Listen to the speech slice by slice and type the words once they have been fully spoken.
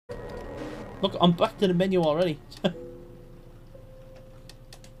Look, I'm back to the menu already.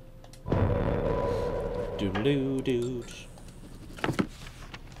 Doodaloo-doo.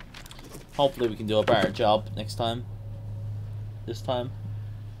 Hopefully we can do a better job next time. This time.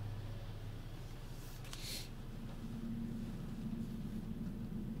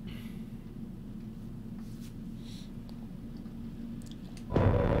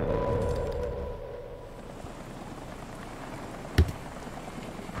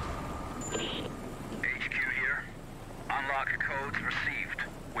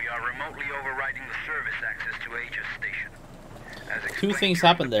 Two things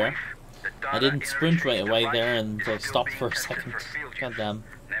happened there. I didn't sprint right away there and stopped for a second. God damn.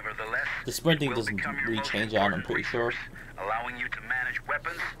 The sprinting doesn't really change on, I'm pretty sure.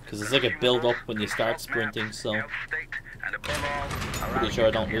 Because it's like a build up when you start sprinting, so pretty sure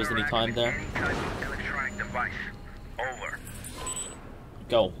I don't lose any time there.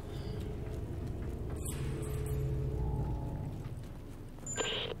 Go.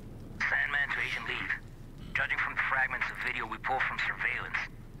 Judging from the fragments of video we pulled from surveillance,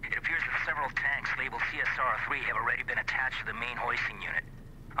 it appears that several tanks labeled CSR-3 have already been attached to the main hoisting unit.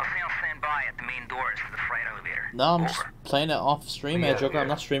 I'll say I'll stand by at the main doors to the freight elevator. No, I'm just playing it off stream, Joker. I'm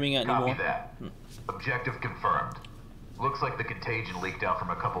not streaming it anymore. Copy that. Objective confirmed. Looks like the contagion leaked out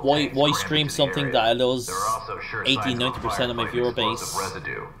from a couple. Why stream something that I lose 80-90% of my viewer base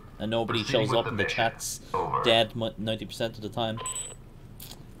and nobody shows up in the chats dead 90% of the time?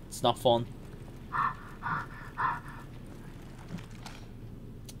 It's not fun.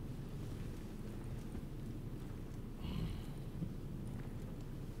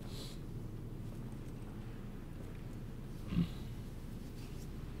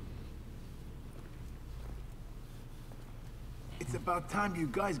 It's about time you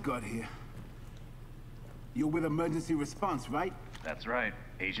guys got here. You're with emergency response, right? That's right.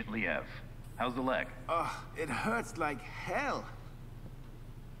 Agent Liev. How's the leg? It hurts like hell.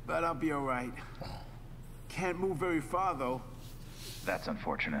 But I'll be alright. Can't move very far, though. That's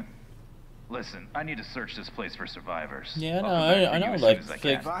unfortunate. Listen, I need to search this place for survivors. Yeah, no, I know, like,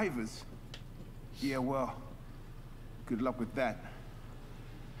 survivors? Yeah, well, good luck with that.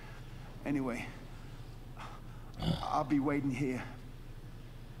 Anyway, I'll be waiting here.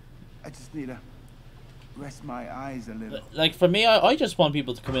 I just need to rest my eyes a little. Like, for me, I just want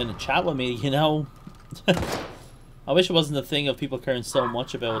people to come in and chat with me, you know? I wish it wasn't a thing of people caring so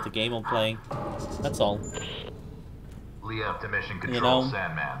much about the game I'm playing. That's all. Liev to mission control,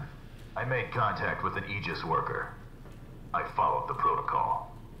 Sandman. I made contact with an Aegis worker. I followed the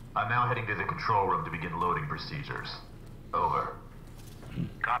protocol. I'm now heading to the control room to begin loading procedures. Over.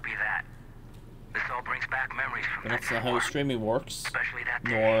 Copy that. This all brings back memories from But that's not how streaming works, that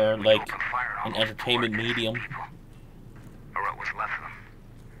nor like an entertainment medium. Or what was left of them.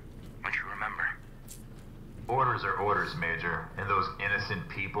 Don't you remember? Orders are orders, Major, and those innocent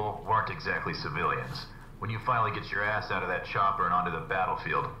people weren't exactly civilians. When you finally get your ass out of that chopper and onto the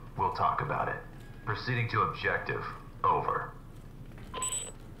battlefield, we'll talk about it. Proceeding to objective. Over.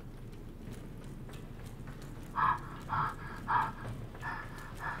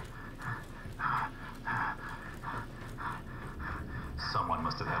 Someone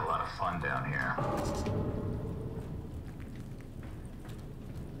must have had a lot of fun down here.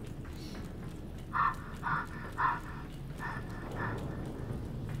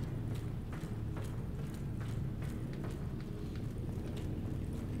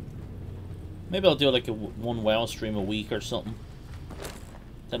 Maybe I'll do like a one WoW stream a week or something.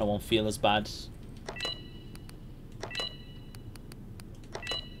 Then I won't feel as bad.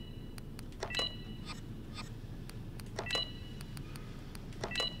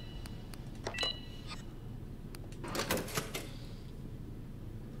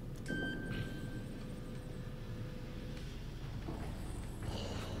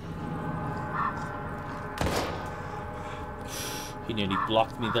 He nearly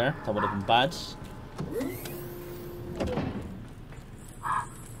blocked me there. That would have been bad.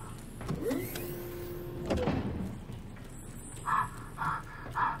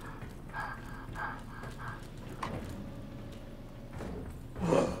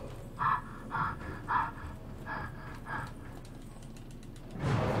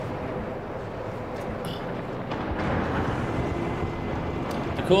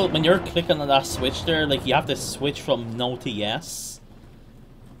 Cool, when you're clicking on that switch there, like you have to switch from no to yes.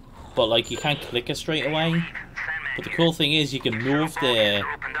 But like you can't click it straight away. But the cool thing is you can move the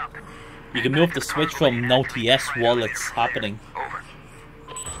switch from no to yes while it's happening.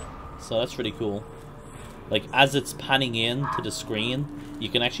 So that's really cool. Like as it's panning in to the screen, you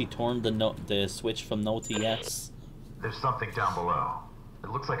can actually turn the switch from no to yes. There's something down below. It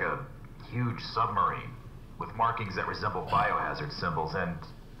looks like a huge submarine with markings that resemble biohazard symbols, and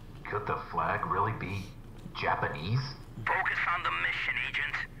could the flag really be Japanese? Focus on the mission,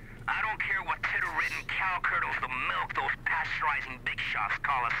 Agent. I don't care what titter-ridden cow curdles the milk those pasteurizing big shots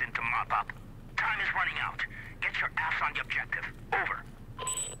call us in to mop up. Time is running out. Get your ass on the objective. Over.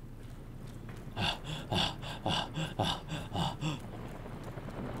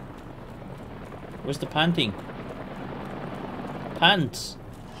 Where's the panting? Pants!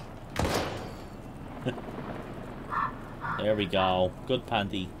 There we go. Good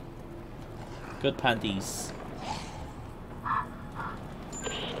panty. Good panties.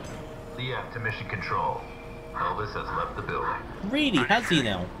 Leah to mission control. Elvis has left the building. Really? Has he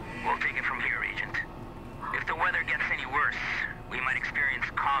now? We'll take it from here, Agent. If the weather gets any worse, we might experience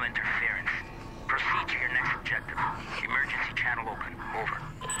comm interference. Proceed to your next objective. Emergency channel open. Over.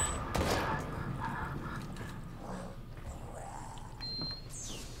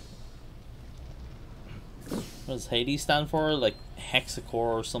 What does Hades stand for? Like hexacore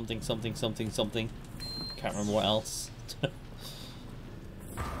or something, something, something, something. Can't remember what else.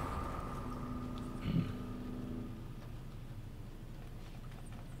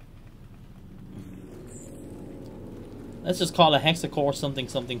 Let's just call it hexacore something,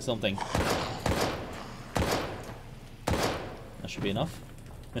 something, something. That should be enough.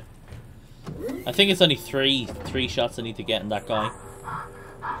 I think it's only three shots I need to get in that guy.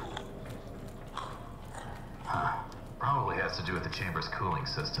 Probably has to do with the chamber's cooling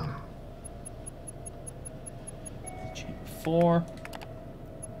system. Chamber 4.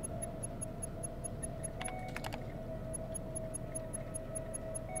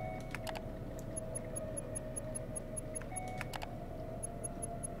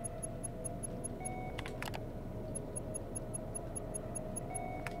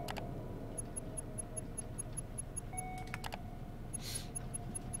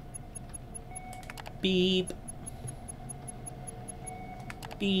 Beep.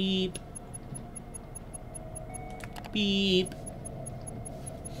 Beep. Beep.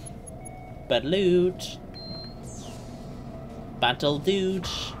 Battle-loot. Battle-doot.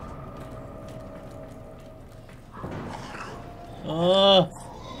 Oh.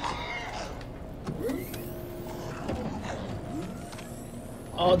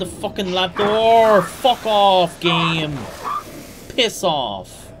 Oh, the fucking lab door. Fuck off, game. Piss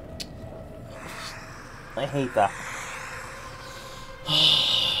off. I hate that.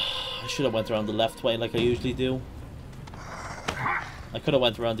 I should have went around the left way like I usually do. I could have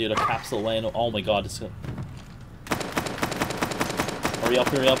went around the other capsule way. And, oh my god, it's gonna... Hurry up,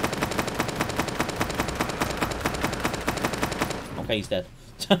 hurry up. Okay, he's dead.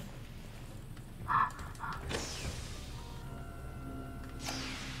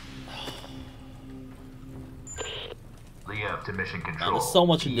 To mission control. There's so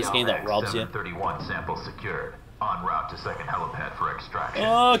much in this game that robs you. 731 samples secured. En route to second helipad for extraction.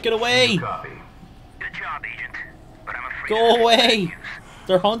 Oh, get away! Copy. Good job, Agent. But I'm afraid go away!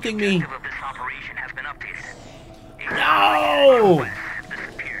 They're hunting me. The objective of this operation has been updated. No! Have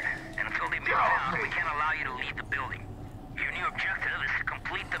disappeared, and until they've been found, we can't allow you to leave the building. Your new objective is to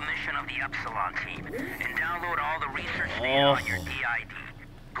complete the mission of the Epsilon team and download all the research data on your DID.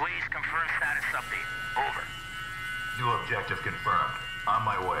 Blaze confirmed status update. Over. New objective confirmed. On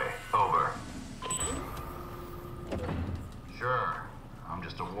my way. Over. Sure. I'm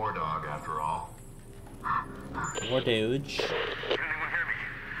just a war dog after all. War dude. Can anyone hear me?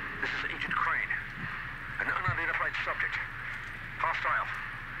 This is Agent Crane. An unidentified subject. Hostile.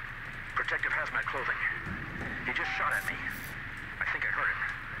 Protective hazmat clothing. He just shot at me. I think I heard him.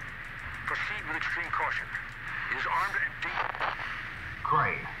 Proceed with extreme caution. He is armed and deep.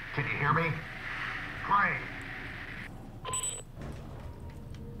 Crane, can you hear me? Crane!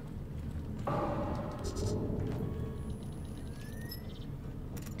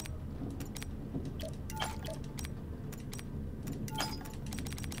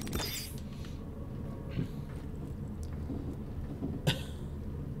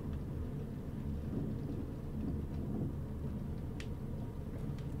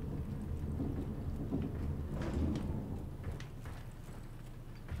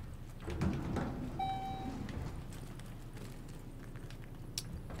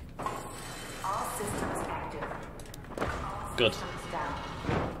 Good.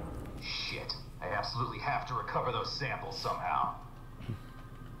 Shit. I absolutely have to recover those samples somehow.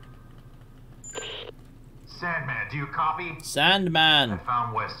 Sandman, do you copy? Sandman. I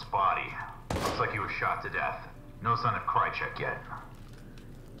found West's body. Looks like he was shot to death. No sign of Krychek yet.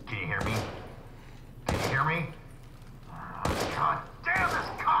 Can you hear me? Can you hear me? Oh, God damn this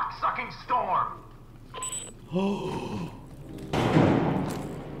cock-sucking storm!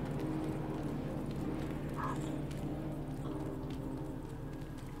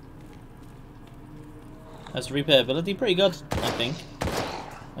 As replayability, pretty good, I think.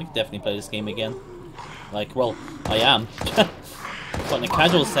 I could definitely play this game again. Like, well, I am. But in a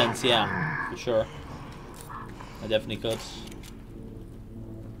casual sense, yeah, for sure. I definitely could.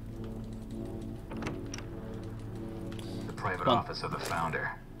 The private office of the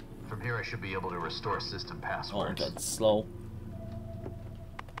founder. From here I should be able to restore system Oh, passwords. that's slow.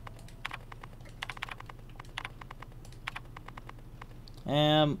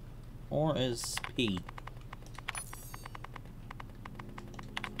 Or is P?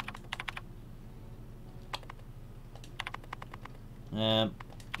 Yeah.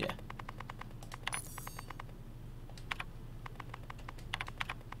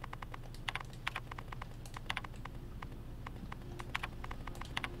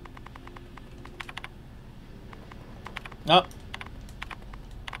 Oh.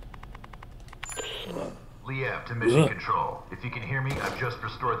 Liev to mission control. If you can hear me, I've just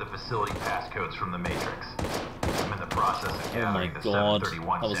restored the facility passcodes from the Matrix. I'm in the process of gathering the God.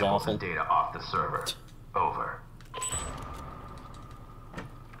 731 That was samples awful. and data off the server. Over.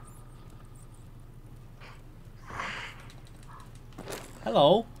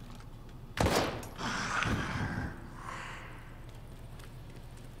 Hello.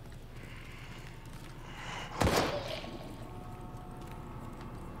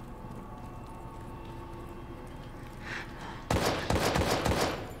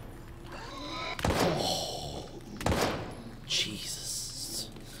 Jesus.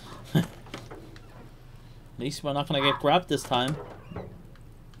 At least we're not gonna get grabbed this time.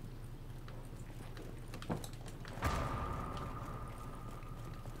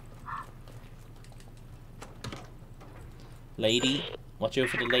 Lady. Watch out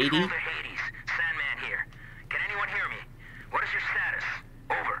for the lady. Control to Hades. Sandman here. Can anyone hear me? What is your status?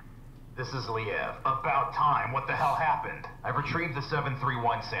 Over. This is Liev. About time. What the hell happened? I've retrieved the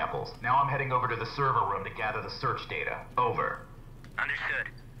 731 samples. Now I'm heading over to the server room to gather the search data. Over. Understood.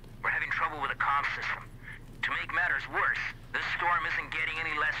 We're having trouble with the comm system. To make matters worse, this storm isn't getting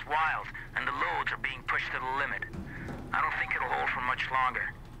any less wild, and the loads are being pushed to the limit. I don't think it'll hold for much longer.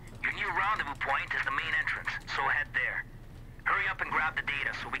 Your new rendezvous point is the main entrance, so head there. Hurry up and grab the data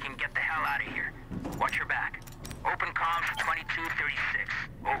so we can get the hell out of here. Watch your back. Open comms 2236.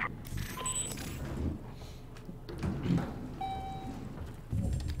 Over.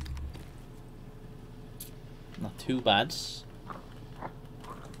 Not too bad.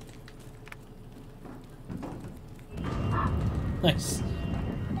 Nice.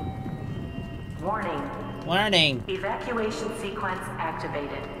 Warning. Warning. Evacuation sequence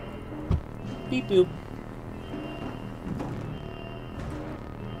activated. Beep boop.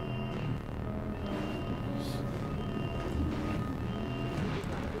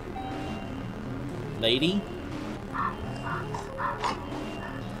 Lady?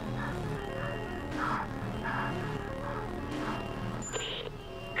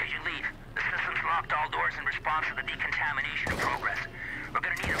 As you leave, the system's locked all doors in response to the decontamination in progress. We're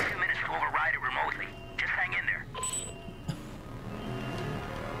gonna need a few minutes to override it remotely. Just hang in there.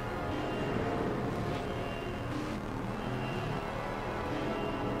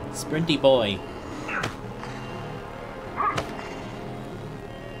 Sprinty boy.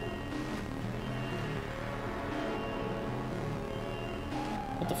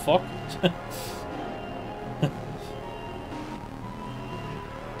 What the fuck?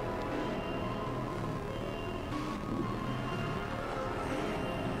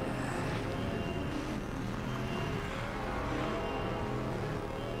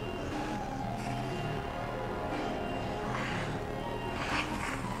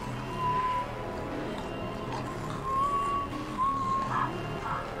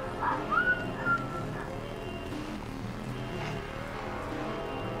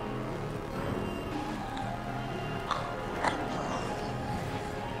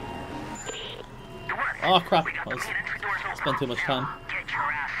 Oh crap, I spent too much time.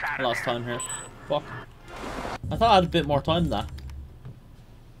 I lost time here. Fuck. I thought I had a bit more time than that.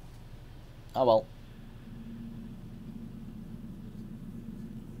 Oh well.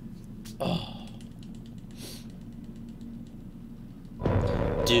 Oh.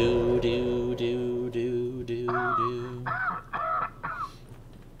 Do do do do do do.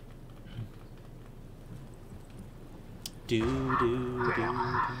 Do do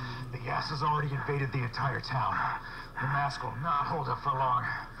do. The gas has already invaded the entire town. The mask will not hold up for long.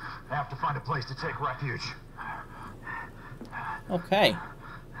 I have to find a place to take refuge. Okay.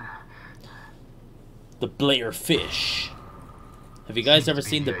 The Blair Fish. Have you guys ever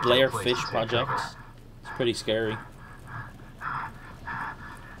seen the Blair Fish Project? It's pretty scary.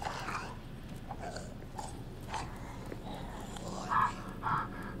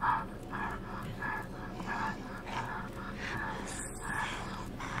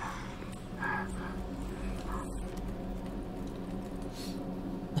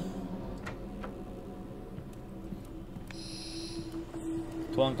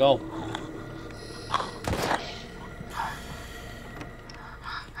 Come on, go.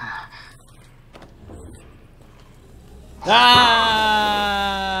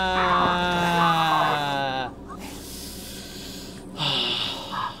 Ah!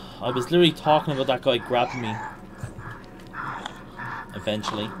 I was literally talking about that guy grabbing me.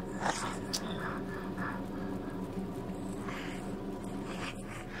 Eventually.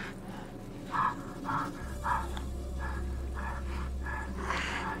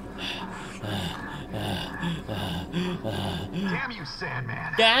 Damn you,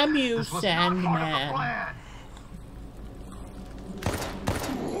 Sandman! Damn you, This was not part of the Sandman! plan.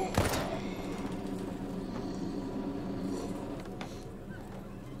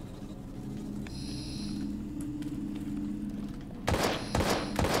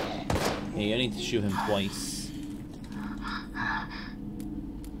 Yeah, you need to shoot him twice.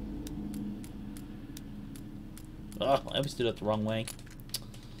 Oh, I always do that the wrong way.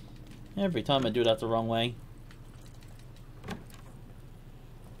 Every time I do that the wrong way.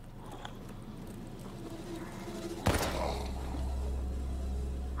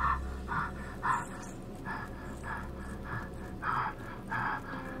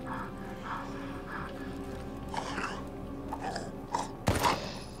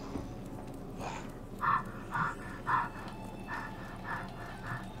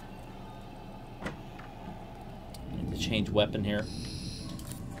 Need to change weapon here.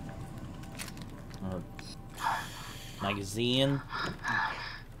 Or magazine.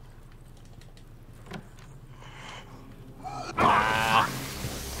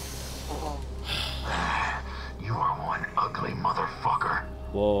 You are one ugly motherfucker.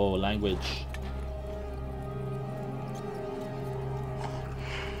 Whoa, language.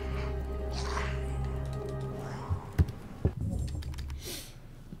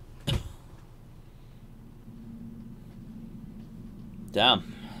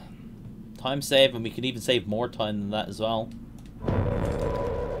 Damn. Time save, and we can even save more time than that as well.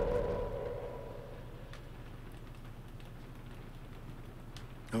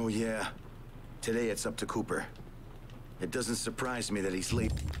 Oh yeah. Today it's up to Cooper. It doesn't surprise me that he's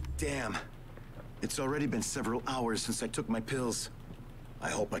late. Damn. It's already been several hours since I took my pills. I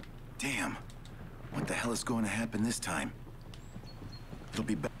hope I... Damn. What the hell is going to happen this time? He'll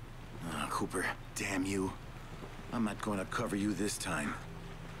be back. Ah, Cooper. Damn you. I'm not going to cover you this time.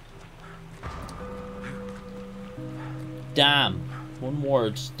 Damn. One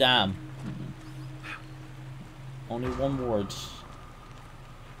word. Damn. Only one word.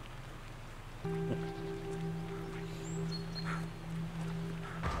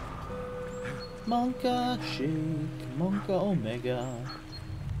 Monka shake, Monka Omega.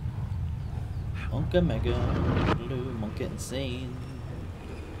 Monka Mega, blue, Monka insane.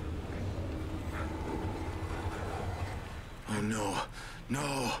 Oh no.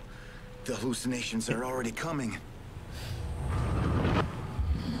 No. The hallucinations are already coming.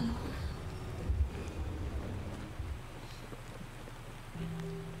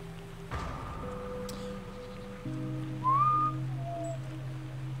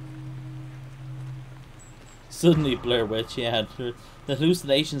 Suddenly Blair Witch, yeah. The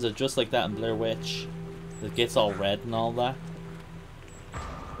hallucinations are just like that in Blair Witch. It gets all red and all that.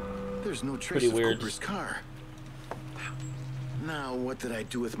 There's no trace Pretty of weird. Cooper's car. Now, what did I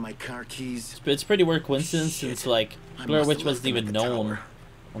do with my car keys? It's pretty weird coincidence since, like, I Blair must Witch have wasn't left them even at the known tower.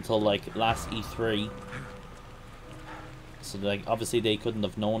 until, like, last E3. So, like, obviously they couldn't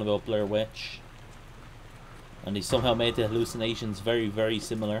have known about Blair Witch. And they somehow made the hallucinations very, very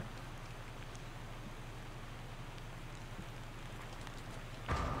similar.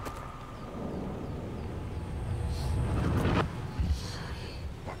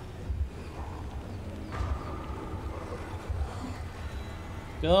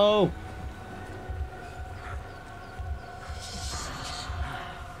 Go!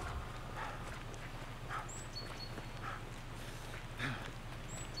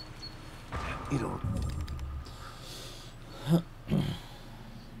 It'll...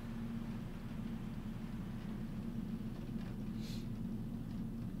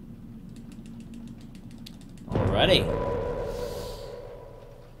 Alrighty.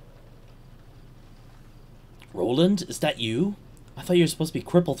 Roland, is that you? I thought you were supposed to be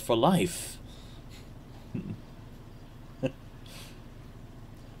crippled for life.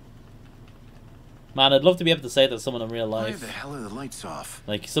 Man, I'd love to be able to say that to someone in real Why life. the hell are the lights off?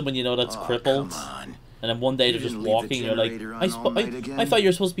 Like, someone you know that's Oh, crippled. come on. And then one day You they're just didn't leave the walking, you're like, generator on all night again? I thought you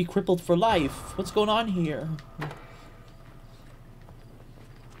were supposed to be crippled for life. What's going on here?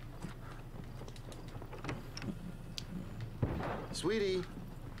 Sweetie?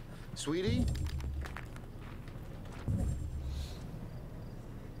 Sweetie?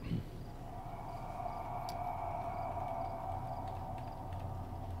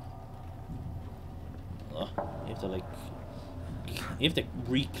 You have to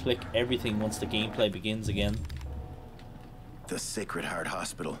re-click everything once the gameplay begins again. The Sacred Heart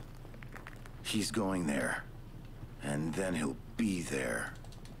Hospital. He's going there. And then he'll be there.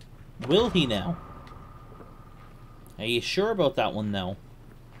 Will he now? Are you sure about that one now?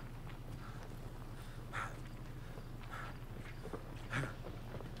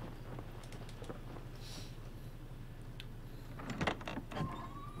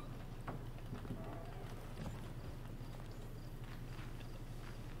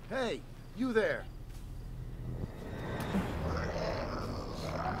 Hey, you there.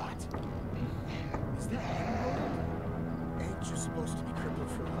 Ain't you supposed to be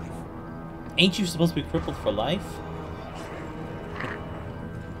crippled for life? Ain't you supposed to be crippled for life?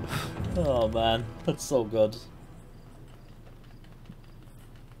 Oh man, that's so good.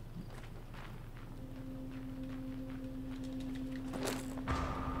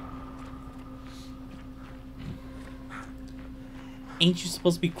 Ain't you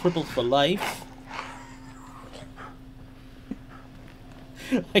supposed to be crippled for life?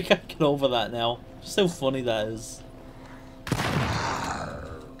 I can't get over that now. Just how funny that is.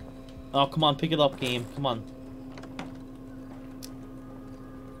 Oh, come on, pick it up, game. Come on.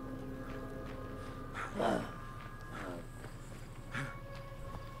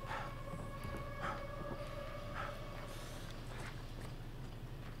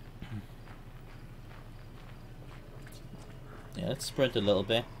 Yeah, let's sprint a little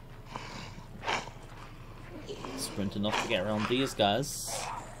bit. Sprint enough to get around these guys.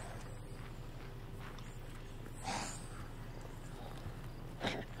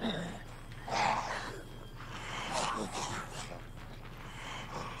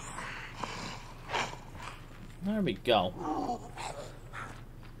 There we go.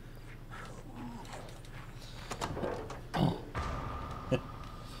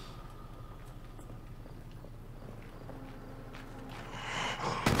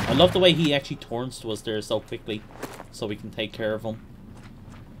 I love the way he actually turns to us there so quickly, so we can take care of him.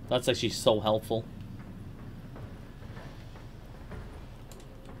 That's actually so helpful.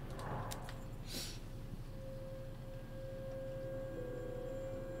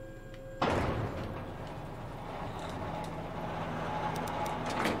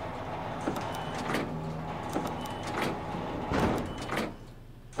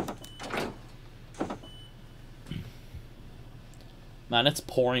 Man, it's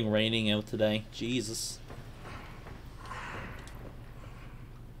pouring raining out today. Jesus.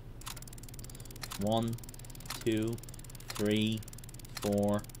 1, 2, 3,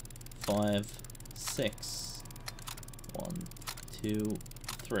 4, 5, 6. 1, 2,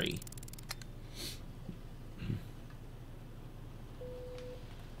 3.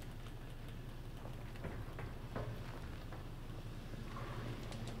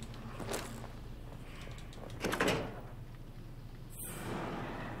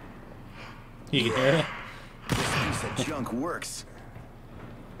 You can hear it? This piece of junk works.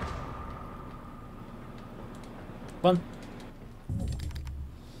 Fun.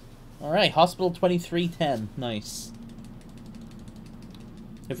 Alright, Hospital 2310. Nice.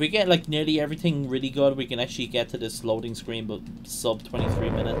 If we get like nearly everything really good, we can actually get to this loading screen, but sub 23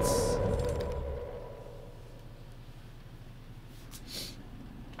 minutes.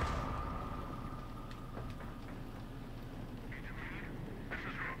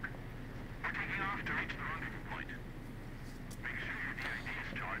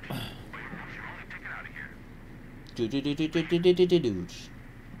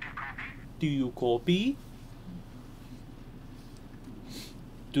 Do you copy?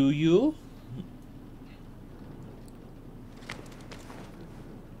 Do you?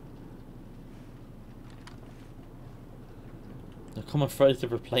 They're coming further to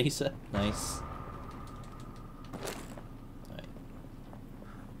replace it. Nice. Right.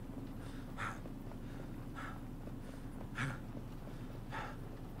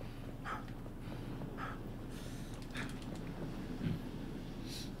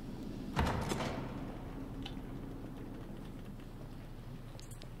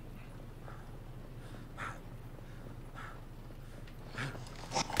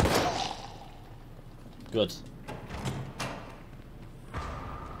 Good.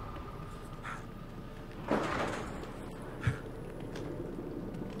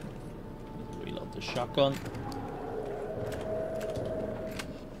 Reload the shotgun.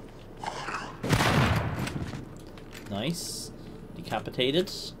 Nice. Decapitated.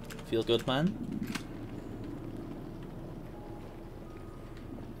 Feel good, man.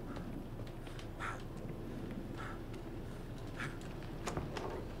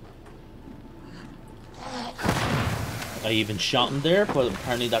 I even shot him there, but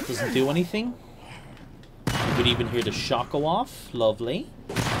apparently that doesn't do anything. You could even hear the shot go off. Lovely.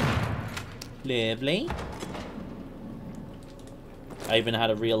 Lovely. I even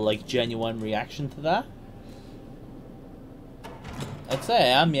had a real, like, genuine reaction to that. I'd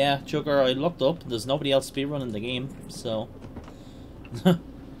say I am, yeah. Sugar, I looked up, there's nobody else speedrunning the game, so... I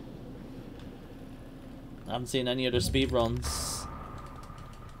haven't seen any other speedruns.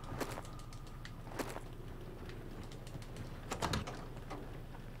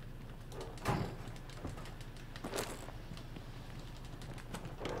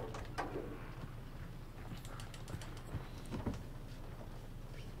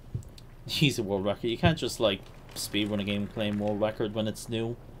 He's a world record. You can't just, like, speedrun a game claim world record when it's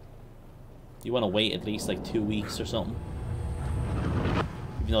new. You want to wait at least, like, 2 weeks or something.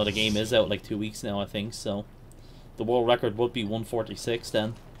 Even though the game is out, like, 2 weeks now, I think, so... The world record would be 146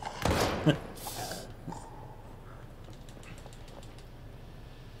 then.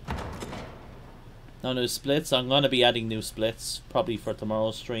 No new splits. I'm going to be adding new splits, probably for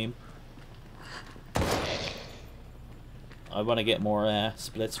tomorrow's stream. I want to get more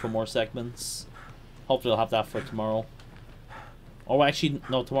splits for more segments. Hopefully I'll have that for tomorrow. Oh, actually,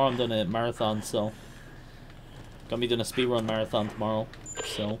 no, tomorrow I'm doing a marathon, so... Gonna be doing a speedrun marathon tomorrow,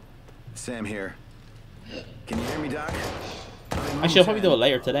 so... Sam here. Can you hear me, Doc? Actually, I'll probably do it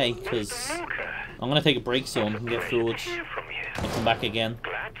later today, because I'm gonna take a break soon and get food and come back again.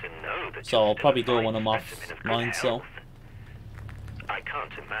 So I'll probably do it when I'm offline, so...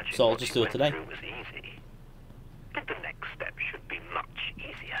 So I'll just do it today. But the next step should be much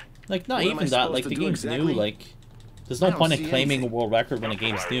easier. Like, not even that, like, the game's new, like... There's no point in claiming a world record when a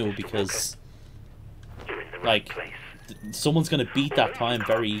game's new, because... Like, someone's gonna beat that time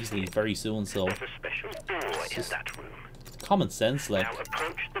very easily, very soon, so... It's just common sense, like... Now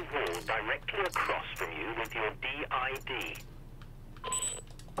approach the wall directly across from you with your DID.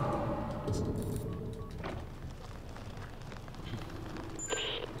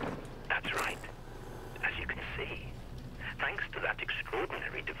 That's right. As you can see, thanks to that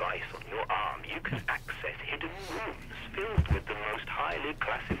extraordinary device on your arm, you can access hidden rooms filled with the most highly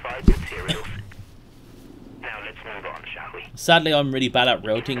classified materials. Now let's move on, shall we? Sadly, I'm really bad at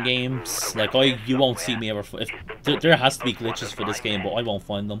routing games. Like, you won't see me ever... There has to be glitches for this game, but I won't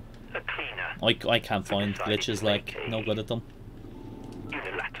find them. I can't find glitches, like, no good at them.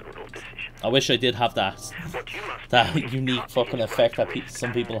 I wish I did have that unique fucking effect that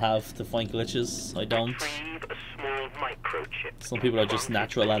some people have to find glitches. I don't. Some people are just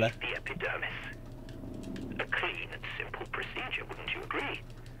natural at it. A clean and simple procedure, wouldn't you agree?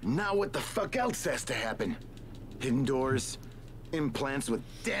 Now what the fuck else has to happen? Hidden doors? Implants with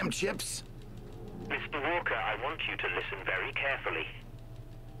damn chips? Mr. Walker, I want you to listen very carefully.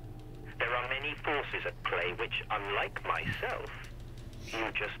 There are many forces at play which, unlike myself,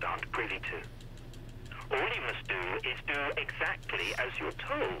 you just aren't privy to. All you must do is do exactly as you're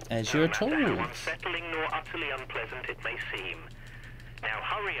told. As you're told. No matter how unsettling nor utterly unpleasant it may seem. Now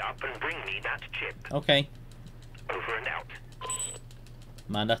hurry up and bring me that chip. Okay. Over and out.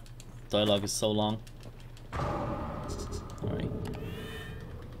 Man, that dialogue is so long. Alright.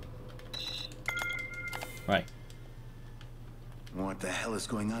 Right. What the hell is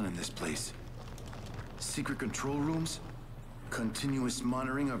going on in this place? Secret control rooms? Continuous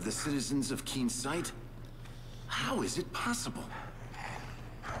monitoring of the citizens of Keen Sight? How is it possible?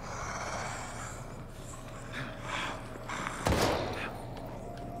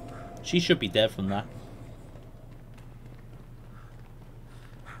 She should be dead from that.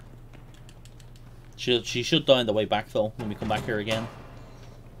 She should die on the way back, though, when we come back here again.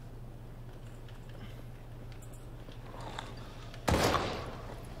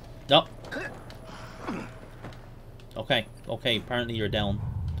 No. Okay, okay, apparently you're down.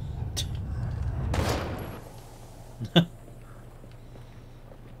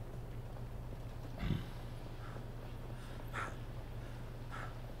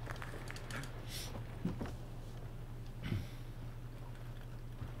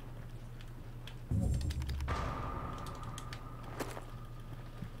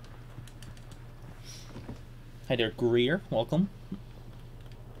 Hi there, Greer. Welcome.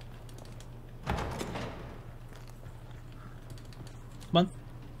 Come on.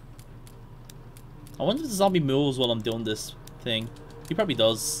 I wonder if the zombie moves while I'm doing this thing. He probably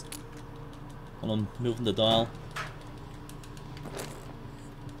does. While I'm moving the dial.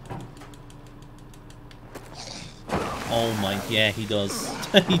 Oh my, yeah, he does.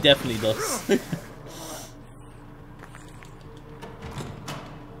 He definitely does.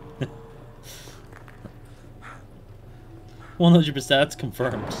 100%, that's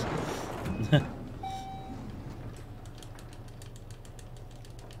confirmed.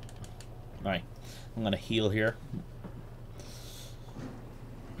 Alright. I'm gonna heal here.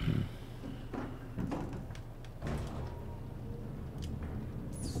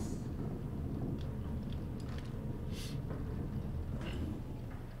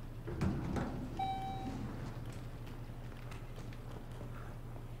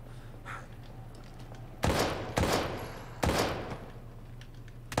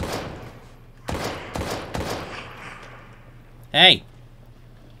 Hey!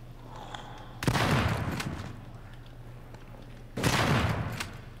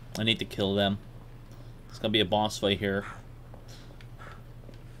 I need to kill them. It's gonna be a boss fight here.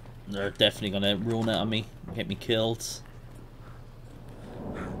 They're definitely gonna ruin it on me, get me killed.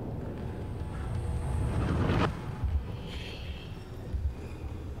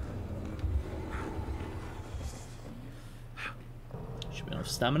 Should be enough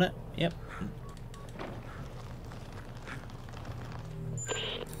stamina. Yep.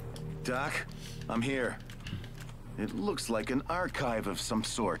 Doc, I'm here. It looks like an archive of some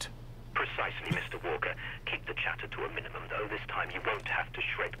sort. Precisely, Mr. Walker. Keep the chatter to a minimum, though. This time you won't have to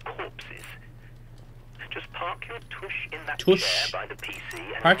shred corpses. Just park your tush in that chair by the PC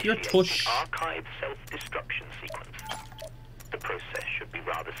and park your initiate tush. the archive self-destruction sequence. The process should be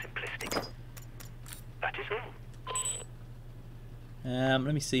rather simplistic. That is all.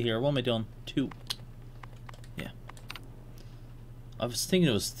 Let me see here. What am I doing? 2. Yeah. I was thinking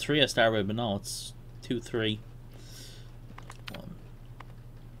it was 3 I started with, but no, it's 2, 3. 1.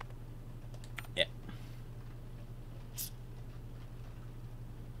 Yeah.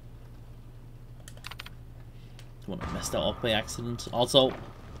 Don't want to mess that up by accident. Also,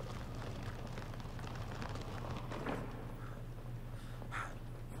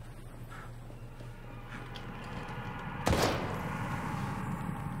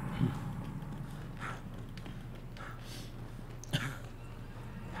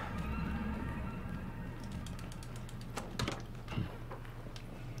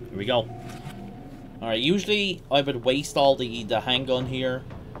 here we go. Alright, usually I would waste all the handgun here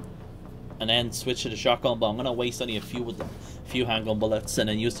and then switch to the shotgun, but I'm gonna waste only a few handgun bullets and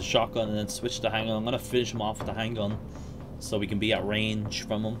then use the shotgun and then switch to the handgun. I'm gonna finish him off with the handgun so we can be at range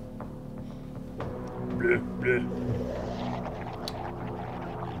from him. Bleh, bleh.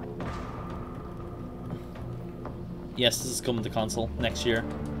 Yes, this is coming to console next year.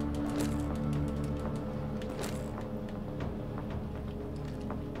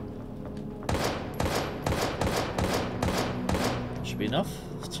 Should be enough.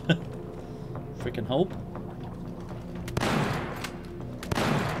 Freaking hope.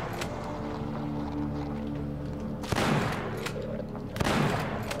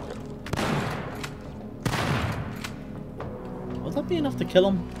 Will that be enough to kill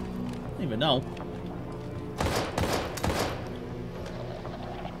him? I don't even know.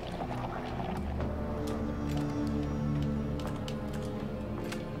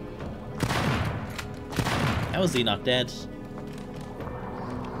 How is he not dead?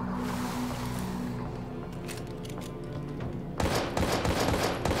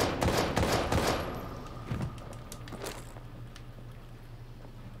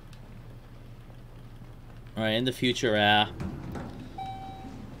 Alright, in the future,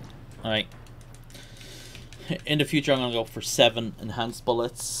 alright. In the future, I'm gonna go for 7 enhanced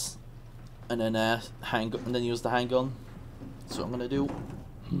bullets, and then handgun, and then use the handgun. That's what I'm gonna do.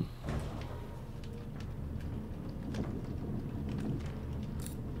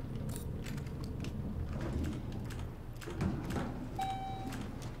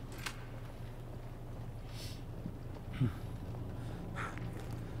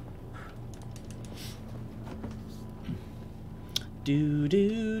 Do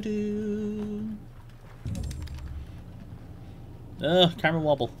do do. Camera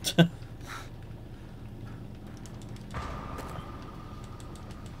wobble.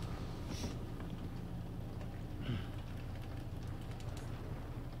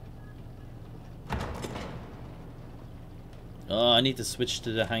 I need to switch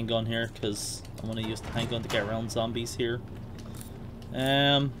to the handgun here because I want to use the handgun to get around zombies here.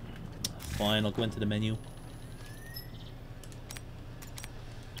 Fine, I'll go into the menu.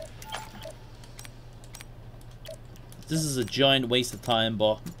 This is a giant waste of time,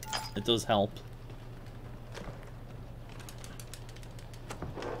 but it does help.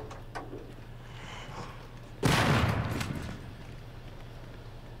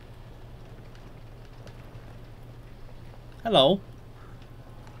 Hello.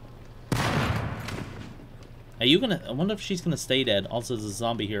 Are you gonna... I wonder if she's gonna stay dead. Also, there's a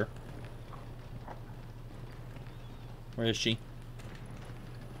zombie here. Where is she?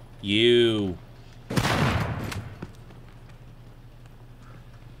 You.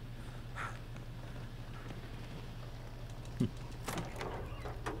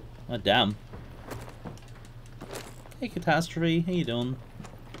 Oh, damn. Hey, Catastrophe. How you doing?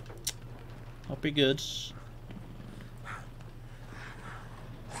 Hope you're good.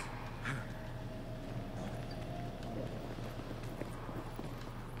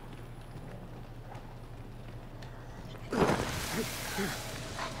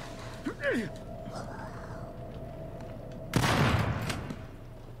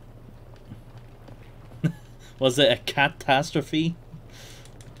 Was it a catastrophe?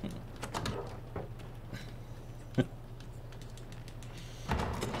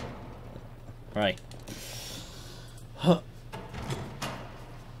 Right.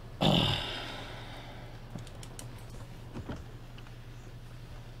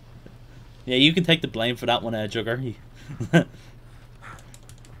 Yeah, you can take the blame for that one, Jugger. What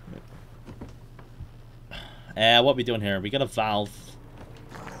are we doing here? We got a valve.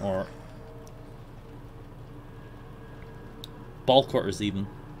 Or... ball cutters, even.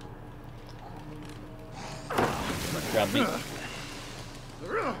 Grab me.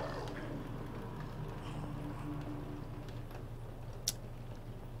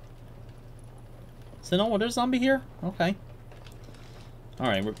 So no other zombie here? Okay.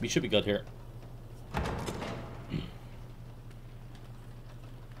 Alright, we should be good here.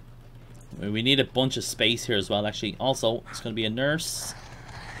 We need a bunch of space here as well, actually. Also, it's going to be a nurse.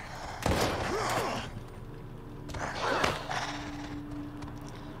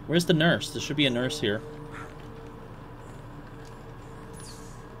 Where's the nurse? There should be a nurse here.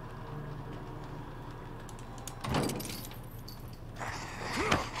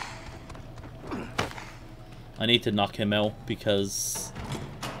 I need to knock him out, because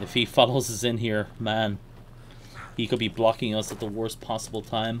if he follows us in here, man, he could be blocking us at the worst possible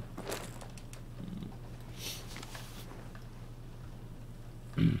time.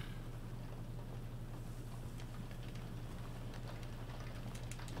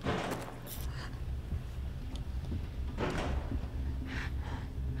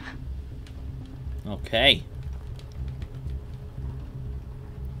 Okay.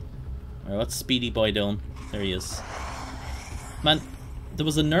 Alright, what's Speedy Boy doing? There he is. Man, there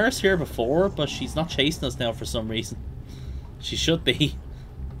was a nurse here before, but she's not chasing us now for some reason. She should be.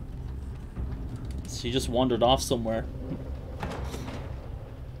 She just wandered off somewhere.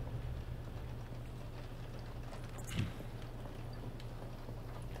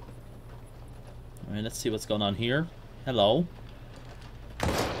 Alright, let's see what's going on here. Hello.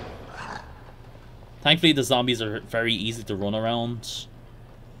 Thankfully, the zombies are very easy to run around.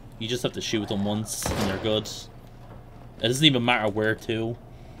 You just have to shoot them once and you're good. It doesn't even matter where to.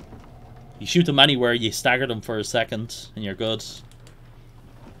 You shoot them anywhere, you stagger them for a second and you're good.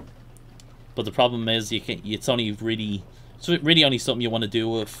 But the problem is you can't, it's really only something you want to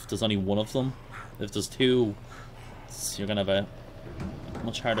do if there's only one of them. If there's two, you're gonna have a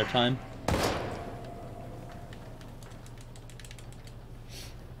much harder time.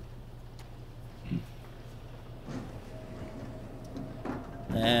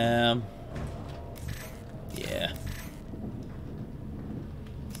 Yeah.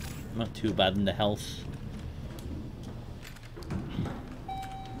 Not too bad in the health.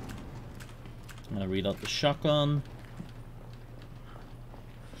 I'm gonna read out the shotgun.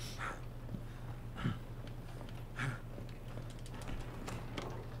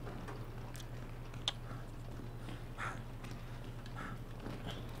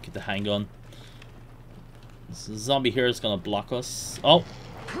 Get the handgun. This zombie here is gonna block us. Oh!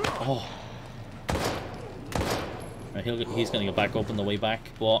 Oh! Right, he's gonna go back open the way back,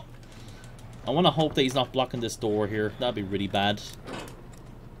 but I wanna hope that he's not blocking this door here. That'd be really bad.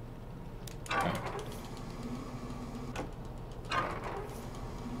 Right.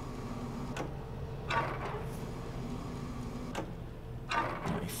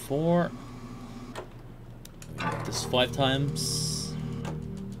 94. This 5 times.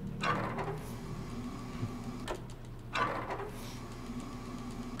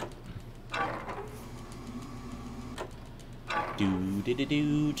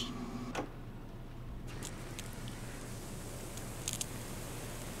 Dude.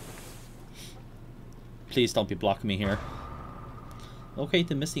 Please don't be blocking me here. Locate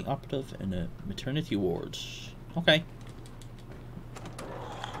the missing operative in a maternity ward. Okay.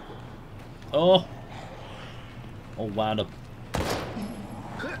 Oh. Oh wow.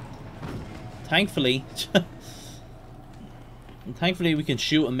 Thankfully. Thankfully we can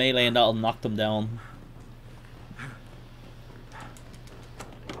shoot a melee and that'll knock them down.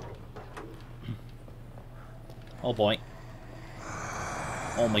 Oh boy.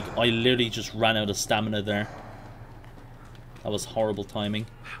 Oh my god, I literally just ran out of stamina there. That was horrible timing.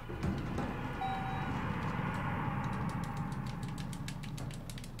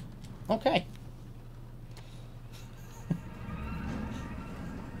 Okay.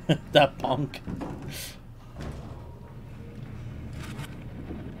 That punk.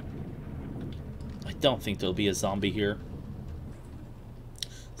 I don't think there'll be a zombie here.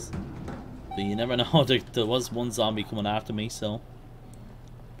 But you never know. There was one zombie coming after me, so...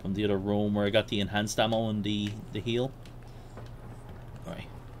 From the other room where I got the enhanced ammo and the heal. Alright.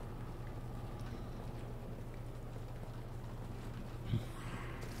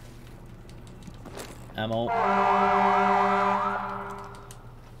 Ammo.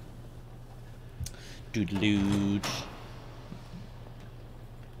 Doodalood.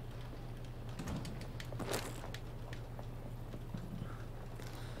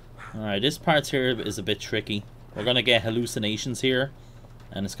 Alright, this part here is a bit tricky. We're gonna get hallucinations here,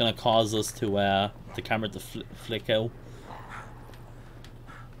 and it's gonna cause us to the camera to flick out.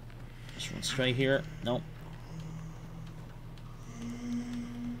 Just run straight here. Nope.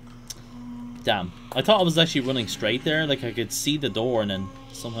 Damn. I thought I was actually running straight there. Like I could see the door and then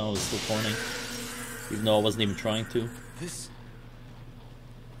somehow I was still turning. Even though I wasn't even trying to. This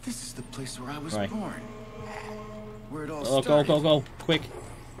is the place where I was right. born. Where it all started. Go, go, go. Quick.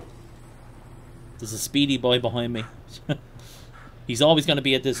 There's a speedy boy behind me. He's always going to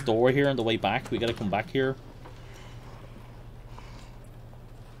be at this door here on the way back. We got to come back here.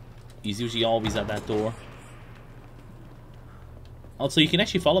 He's usually always at that door. Also, you can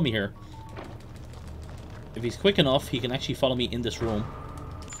actually follow me here. If he's quick enough, he can actually follow me in this room.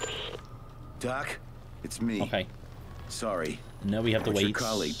 Doc, it's me. Okay. Sorry. Now we have to wait. Your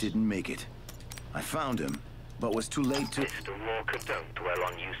colleague didn't make it. I found him, but was too late to... Mr. Walker, don't dwell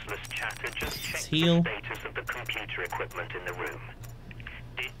on useless chatter. Just check heal. the status of the computer equipment in the room.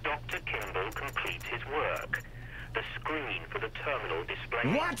 Did Dr. Kimball complete his work? The screen for the terminal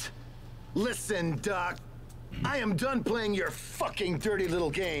display... What? Listen, Doc. I am done playing your fucking dirty little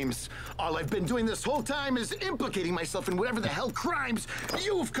games. All I've been doing this whole time is implicating myself in whatever the hell crimes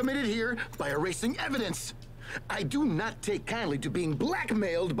you've committed here by erasing evidence. I do not take kindly to being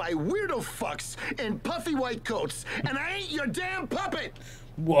blackmailed by weirdo fucks in puffy white coats, and I ain't your damn puppet!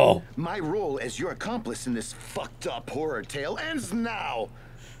 Whoa. My role as your accomplice in this fucked up horror tale ends now.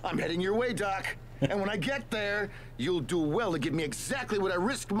 I'm heading your way, Doc. And when I get there, you'll do well to give me exactly what I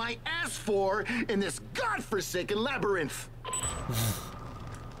risked my ass for in this godforsaken labyrinth.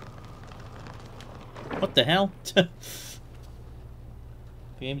 What the hell? The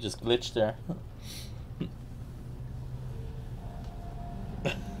game just glitched there.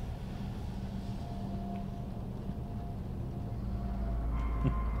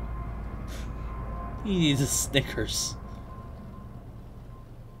 He needs a Snickers.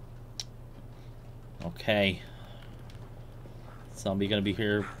 Okay. Zombie gonna be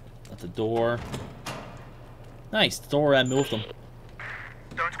here at the door. Nice, the door moved him.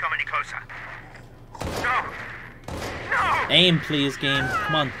 Don't come any closer. No! No! Aim, please, game.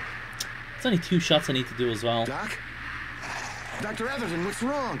 Come on. There's only 2 shots I need to do as well. Doc? Dr. Atherton, what's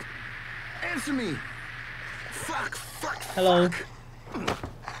wrong? Answer me! Fuck, fuck, hello. Fuck.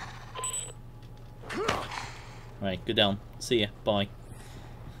 Right, go down. See ya. Bye.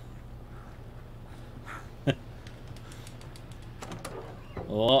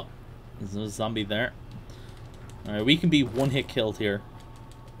 Oh, there's a zombie there. Alright, we can be 1-hit killed here.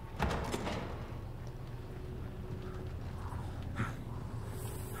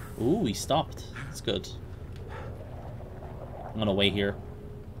 Ooh, he stopped. That's good. I'm gonna wait here.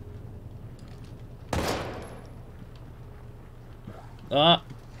 Ah!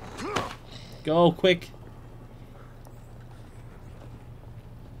 Go, quick!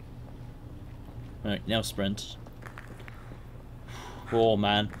 Alright, now sprint. Oh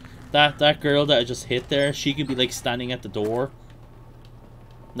man, that girl that I just hit there, she could be like standing at the door.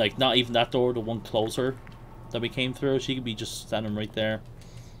 Like not even that door, the one closer that we came through. She could be just standing right there.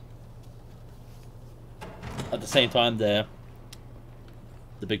 At the same time, the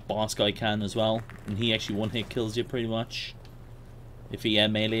big boss guy can as well, and he actually 1-hit kills you pretty much if he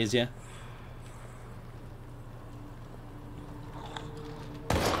melees you.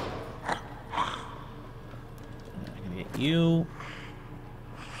 I'm gonna get you.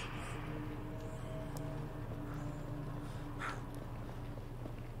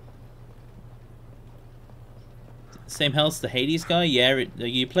 Same health, the Hades guy? Yeah,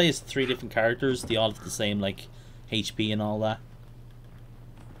 you play as 3 different characters. They all have the same, like, HP and all that.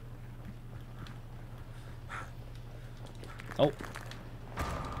 Oh.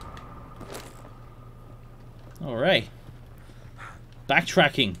 Alright.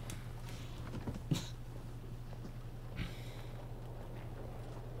 Backtracking.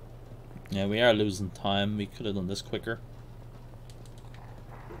 Yeah, we are losing time. We could have done this quicker.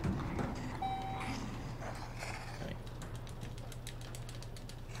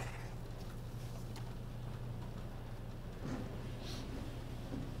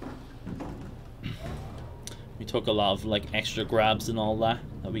 took a lot of like extra grabs and all that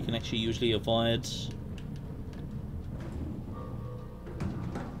we can actually usually avoid.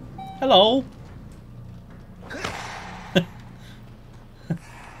 Hello.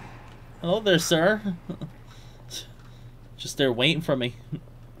 Hello there, sir. Just there waiting for me.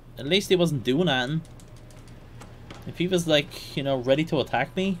 At least he wasn't doing anything. If he was like, you know, ready to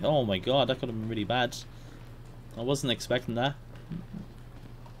attack me, oh my god, that could have been really bad. I wasn't expecting that.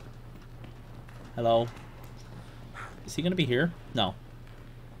 Hello. Is he gonna be here? No.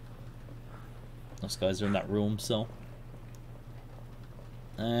 Those guys are in that room, so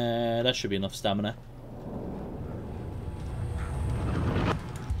that should be enough stamina.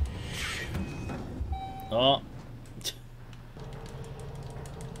 Oh.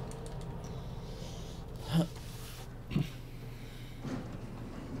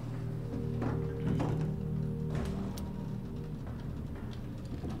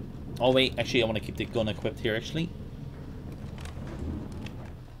 Oh wait, actually I want to keep the gun equipped here actually.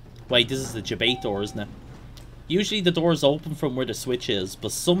 Wait, this is the debate door, isn't it? Usually the doors open from where the switch is,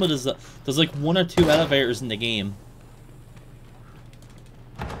 but some of there's like 1 or 2 elevators in the game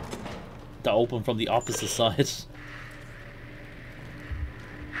that open from the opposite side.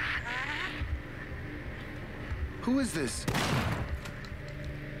 Who is this?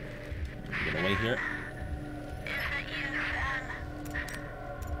 Get away here.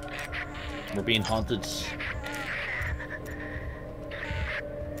 We're being haunted.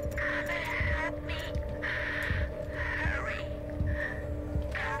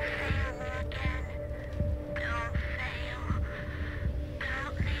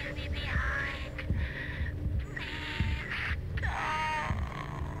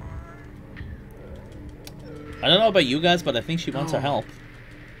 I don't know about you guys, but I think she wants our help.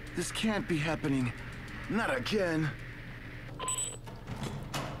 This can't be happening. Not again.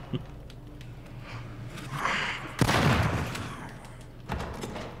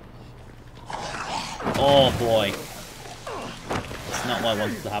 Oh boy. That's not what I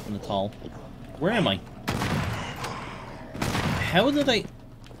wanted to happen at all. Where am I? How did I...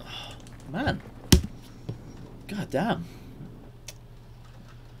 Oh, man. God damn.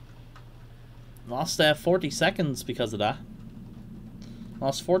 Lost 40 seconds because of that.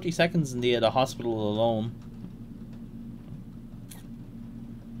 Lost 40 seconds in the hospital alone.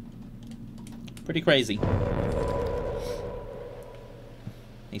 Pretty crazy.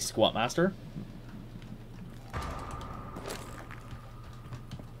 Hey, Squat Master.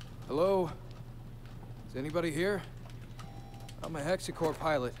 Hello? Is anybody here? I'm a Hexacore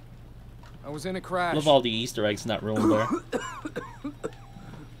pilot. I was in a crash. Love all the Easter eggs in that room there.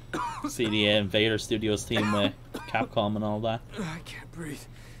 See the Invader Studios team with Capcom and all that. I can't breathe.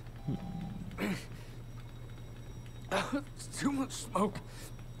 It's too much smoke.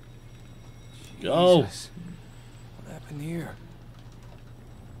 Go. Jesus. What happened here?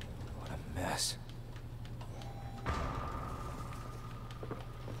 What a mess.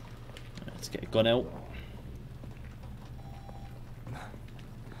 Let's get a gun out.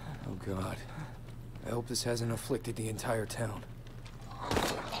 Oh God. I hope this hasn't afflicted the entire town.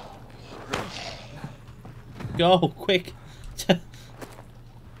 Go, quick.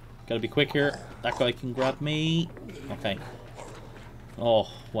 Gotta be quick here. That guy can grab me. Okay. Oh,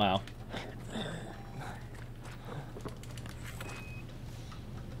 wow.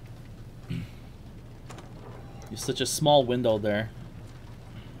 There's such a small window there.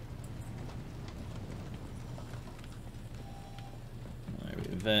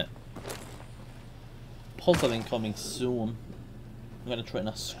 Alright, puzzle incoming soon. I'm gonna try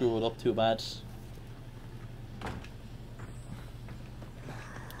not to screw it up too bad.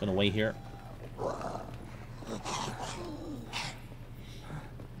 Gonna wait here.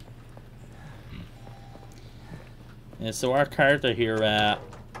 Yeah, so our character here,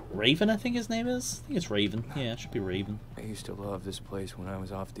 Raven, I think his name is? I think it's Raven. Yeah, it should be Raven. I used to love this place when I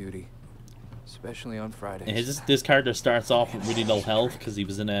was off duty. Especially on Fridays. Yeah, this character starts off with really low health because he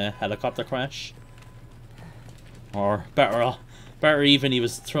was in a helicopter crash. Or better even, he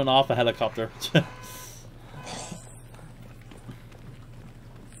was thrown off a helicopter.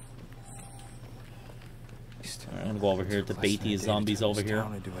 I'm gonna go over here to bait these zombies over here.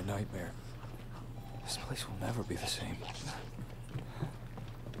 Into a nightmare. This place will never be the same.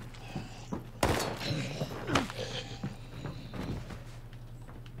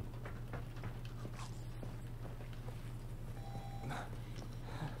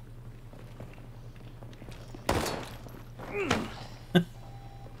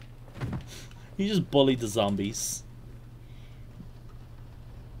 You just bullied the zombies.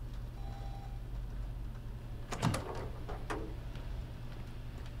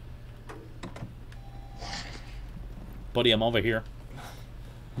 Buddy, I'm over here.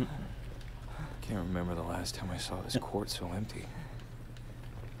 Can't remember the last time I saw this court so empty.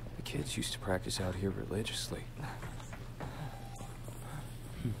 The kids used to practice out here religiously.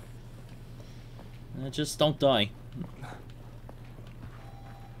 Just don't die.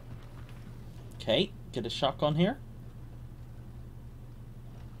 Okay, get a shotgun here.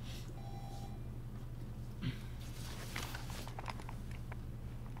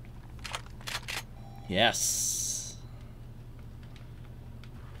 Yes.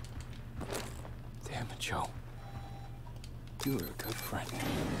 Damn it, Joe. You were a good friend.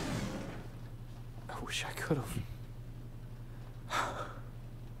 I wish I could have.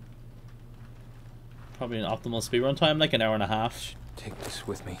 Probably an optimal speedrun time, like an hour and a half. Take this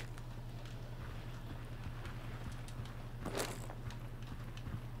with me.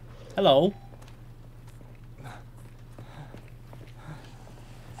 Hello.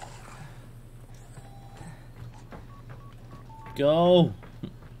 Go.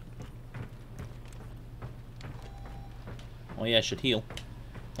 Oh yeah, I should heal.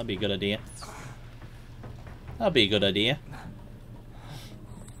 That'd be a good idea. That'd be a good idea.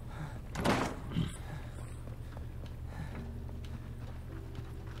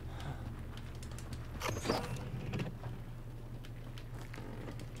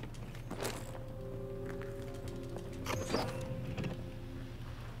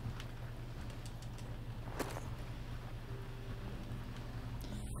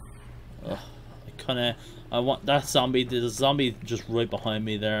 I want that zombie. There's a zombie just right behind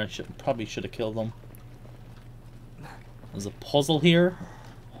me there. I probably should have killed him. There's a puzzle here,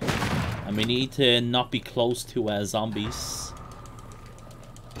 and we need to not be close to zombies.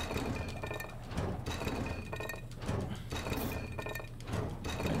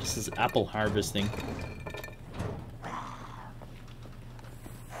 And this is apple harvesting.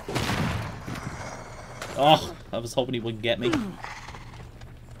 Oh, I was hoping he wouldn't get me.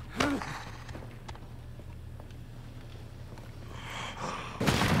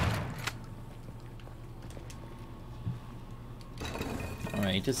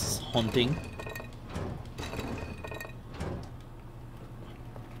 Alright, this is hunting.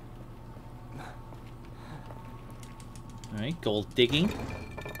 Alright, gold digging.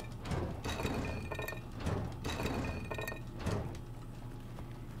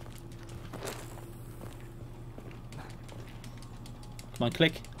 Come on,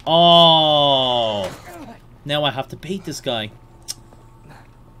 click. Oh! Now I have to bait this guy.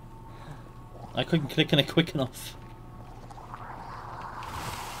 I couldn't click on it quick enough.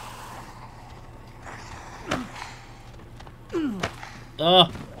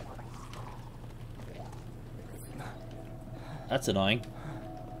 Oh! That's annoying.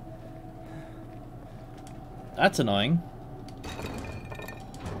 That's annoying.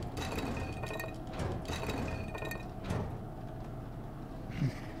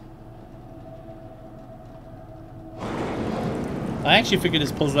 I actually figured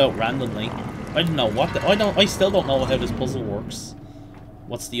this puzzle out randomly. I didn't know what I still don't know how this puzzle works.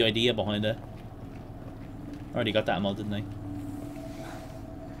 What's the idea behind it? I already got that ammo, didn't I?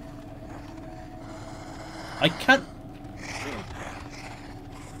 I can't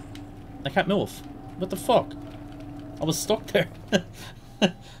move. What the fuck? I was stuck there.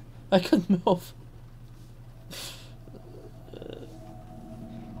 I couldn't move.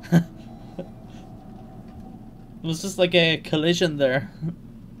 It was just like a collision there.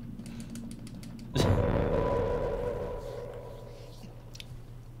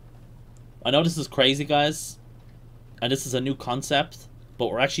 I know this is crazy, guys, and this is a new concept, but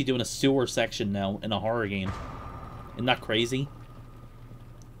we're actually doing a sewer section now in a horror game. Isn't that crazy?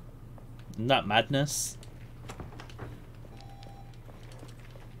 Isn't that madness?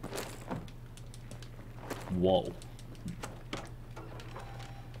 Whoa.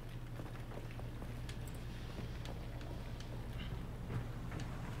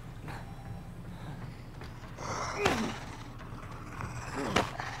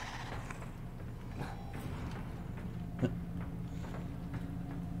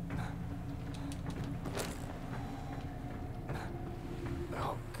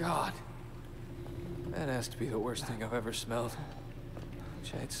 God. That has to be the worst thing I've ever smelled.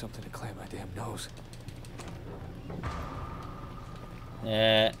 Wish I had something to clamp my damn nose.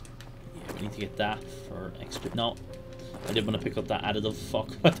 Yeah, we need to get that for extra. No, I didn't want to pick up that additive. Fuck,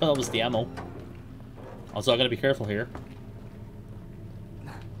 I thought that was the ammo. Also, I gotta be careful here.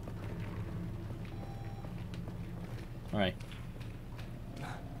 Alright.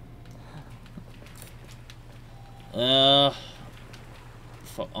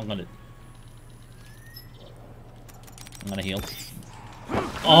 Fuck, I'm gonna heal.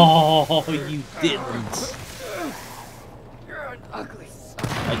 Oh, you didn't.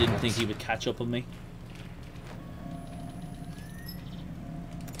 I didn't think he would catch up with me.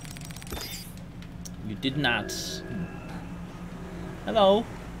 You did not. Hello.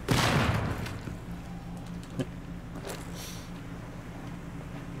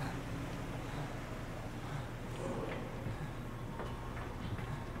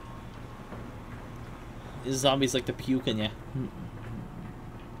 This zombies like to puke in you.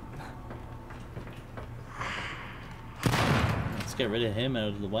 Let's get rid of him out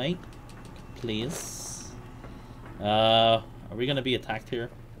of the way, please. Are we gonna be attacked here?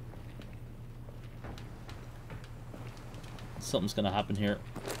 Something's gonna happen here.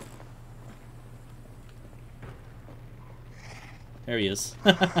 There he is.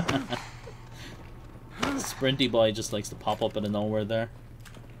 Sprinty boy just likes to pop up out of nowhere there.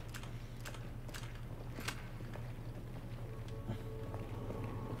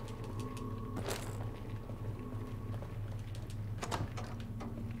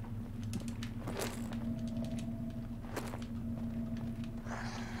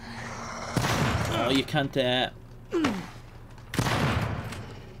 Oh, you can't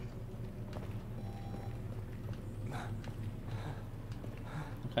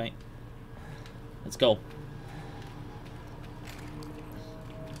Okay. Let's go.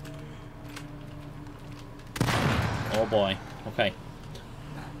 Oh boy. Okay.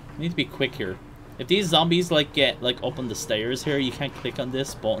 We need to be quick here. If these zombies like get like up on the stairs here, you can't click on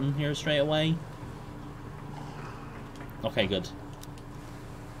this button here straight away. Okay, good.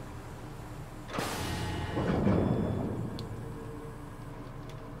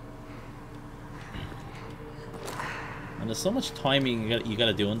 And there's so much timing you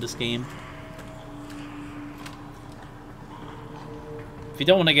gotta do in this game. If you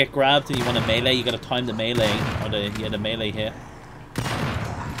don't want to get grabbed and you want to melee, you gotta time the melee or the melee hit.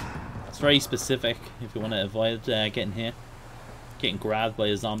 It's very specific if you want to avoid getting hit, getting grabbed by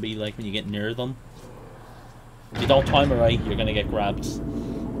a zombie. Like when you get near them, if you don't time it right, you're gonna get grabbed.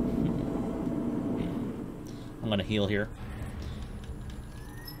 I'm gonna heal here.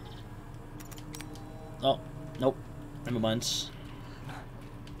 Oh, nope. Never mind.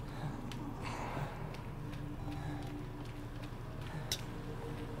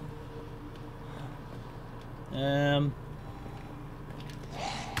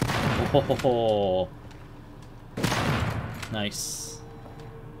 Oh, nice.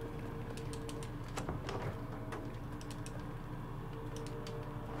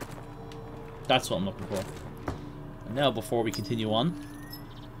 That's what I'm looking for. And now, before we continue on,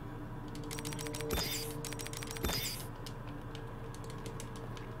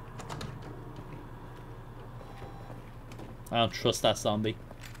 I don't trust that zombie.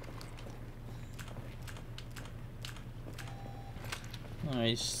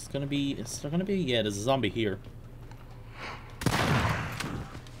 Alright, it's gonna be, yeah, there's a zombie here.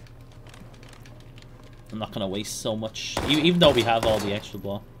 I'm not gonna waste so much, even though we have all the extra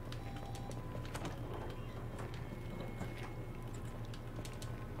blood.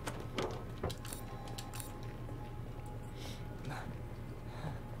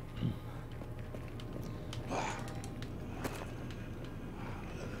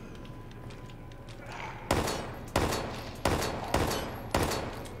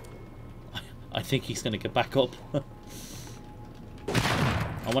 I think he's gonna get back up. I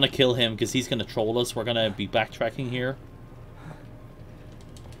want to kill him because he's gonna troll us. We're gonna be backtracking here.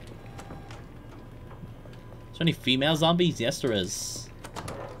 Is there any female zombies? Yes, there is.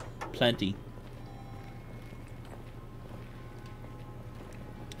 Plenty.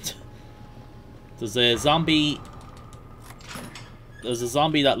 There's a zombie. There's a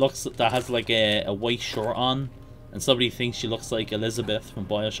zombie that has like a white shirt on, and somebody thinks she looks like Elizabeth from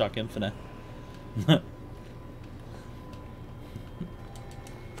BioShock Infinite. Well,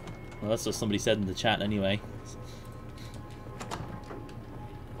 that's what somebody said in the chat anyway.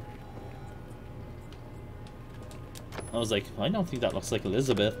 I was like, I don't think that looks like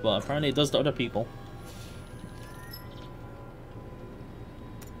Elizabeth, but apparently it does to other people.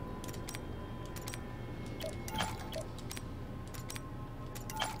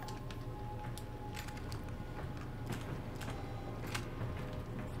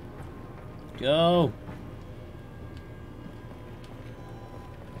 Go!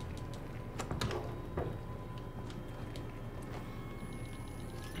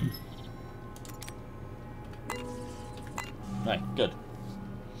 Right, good.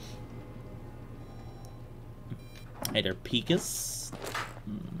 Hey there, Picas.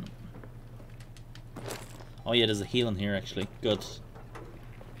 Oh yeah, there's a heal in here actually. Good.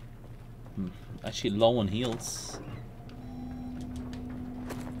 Actually low on heals.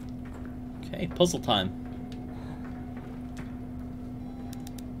 Okay, puzzle time.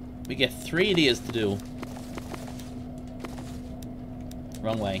 We get 3 of these to do.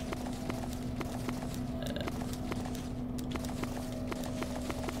 Wrong way.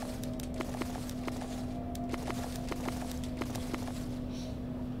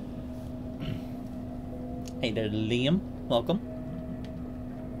 Hey there, Liam. Welcome.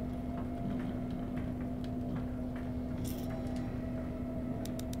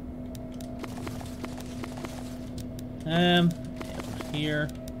 Here.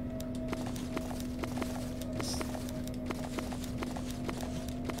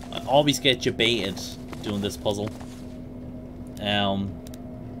 I always get debated doing this puzzle.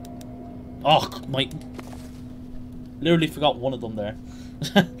 Oh, my... Literally forgot one of them there.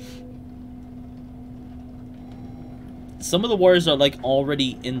 Some of the wires are like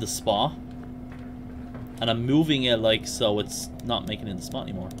already in the spot. And I'm moving it like so it's not making it in the spot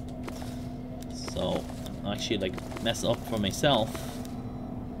anymore. So I'm actually like messing up for myself.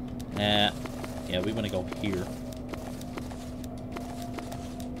 Yeah, we want to go here.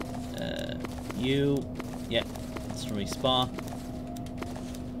 Yeah, that's from a spot.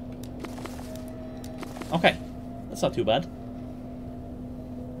 Okay, that's not too bad.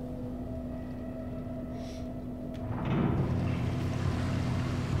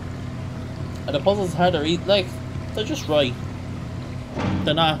 And the puzzles harder, like, they're just right.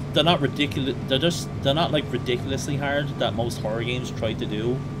 They're not ridiculous. They're not like ridiculously hard that most horror games try to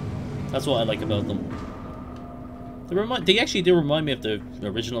do. That's what I like about them. They actually do remind me of the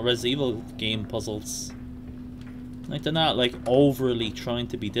original Resident Evil game puzzles. Like, they're not like overly trying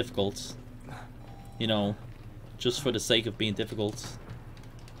to be difficult. You know, just for the sake of being difficult.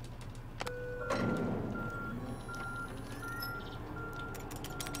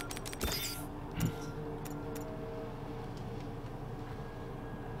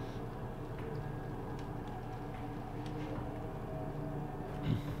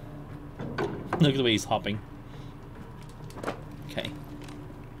 Look at the way he's hopping. Okay.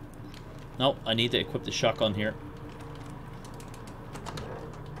 No, I need to equip the shotgun here.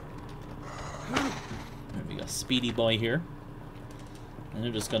 We got Speedy Boy here. And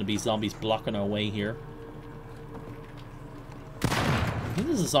there's just going to be zombies blocking our way here. I think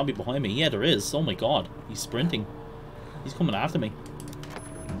there's a zombie behind me. Yeah, there is. Oh my god. He's sprinting. He's coming after me.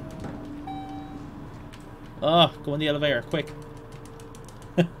 Ah, go in the elevator, quick.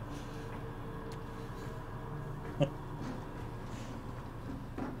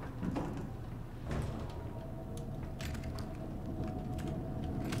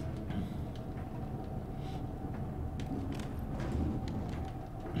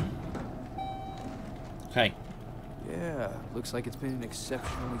 Okay. Yeah, looks like it's been an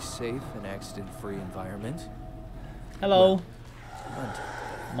exceptionally safe and accident-free environment. Hello. Well,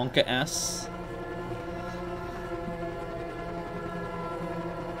 Monka S.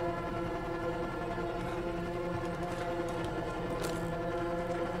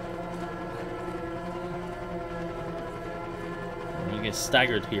 You get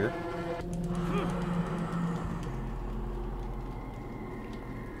staggered here.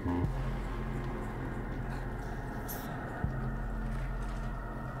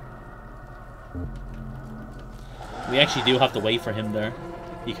 We actually do have to wait for him there.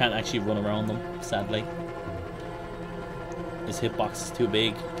 You can't actually run around them, sadly. His hitbox is too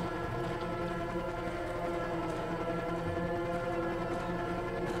big.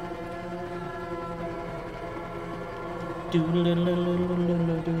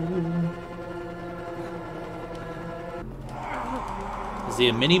 Is he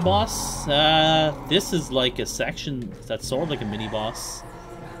a mini boss? This is like a section that's sort of like a mini boss.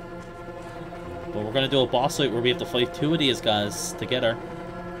 But we're gonna do a boss fight where we have to fight 2 of these guys together.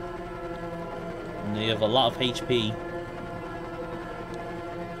 And they have a lot of HP.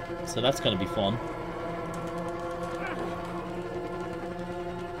 So that's gonna be fun.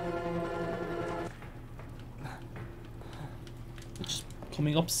 It's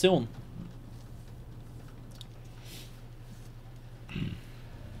coming up soon.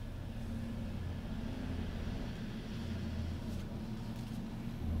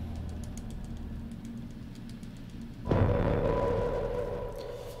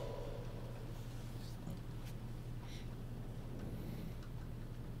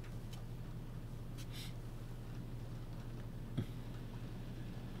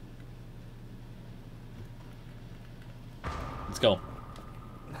 Let's go.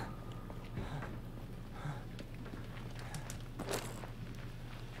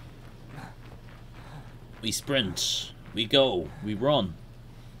 We sprint. We go. We run.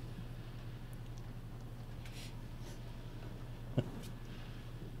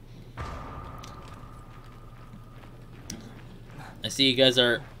 I see you guys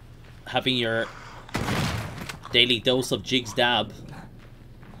are having your daily dose of Jig's dab.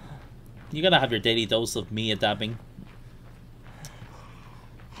 You gotta have your daily dose of Mia dabbing.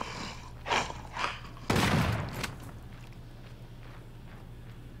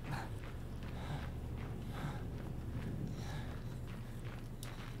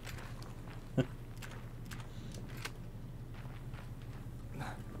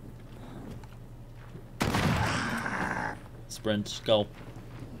 Sprint, go.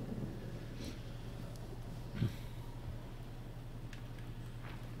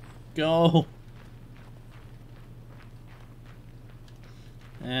 Go!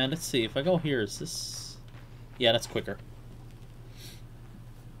 And let's see, if I go here, is this... Yeah, that's quicker.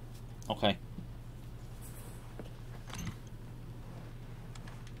 Okay.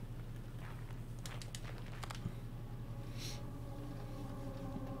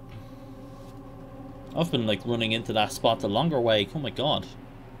 I've been like running into that spot the longer way. Oh my god.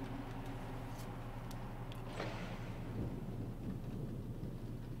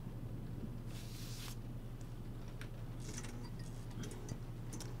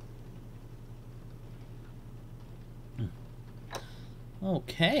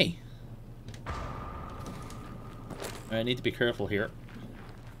 Okay. I need to be careful here.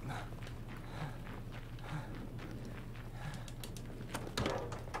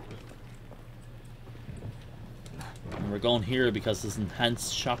 And we're going here because there's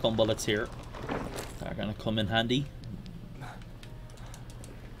enhanced shotgun bullets here. They're gonna come in handy.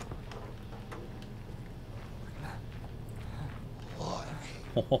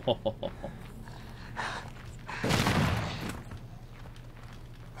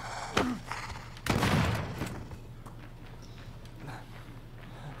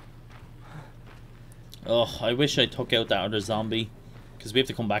 Oh, I wish I took out that other zombie, because we have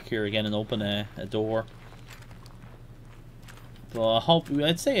to come back here again and open a door. But I hope,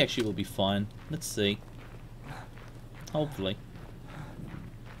 I'd say actually we'll be fine. Let's see. Hopefully.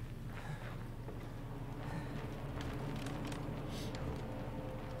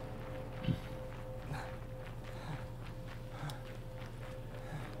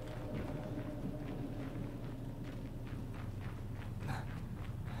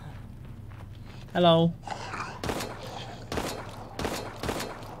 Hello.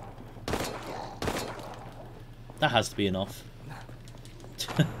 That has to be enough.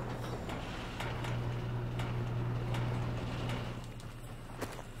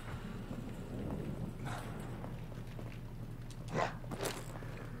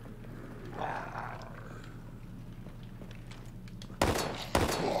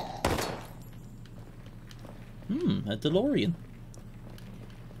 A DeLorean.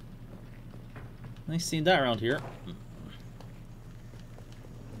 Nice seeing that around here.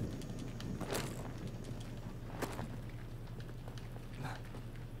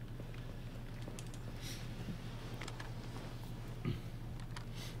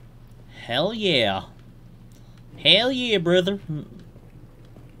 Hell yeah. Hell yeah, brother.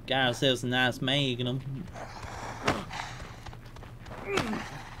 Got ourselves a nice magnum.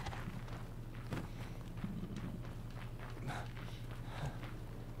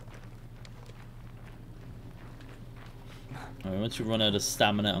 Alright, once you run out of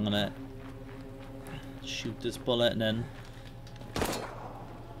stamina, I'm gonna shoot this bullet and then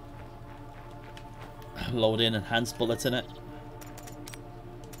load in enhanced bullets in it.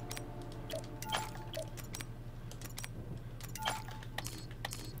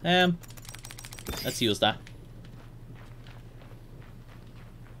 Let's use that.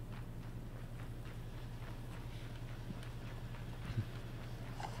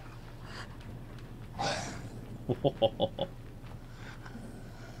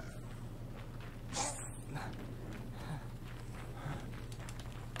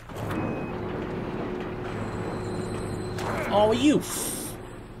 Oh, you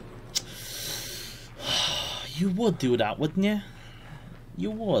would do that, wouldn't you? You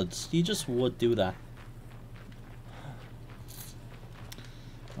would. You just would do that.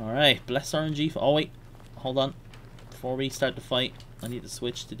 Alright, bless RNG. Oh wait, hold on. Before we start the fight, I need to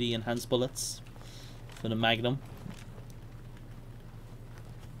switch to the enhanced bullets for the Magnum.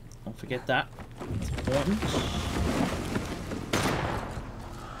 Don't forget that. It's important.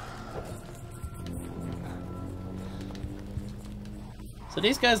 So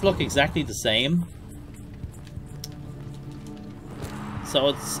these guys look exactly the same. So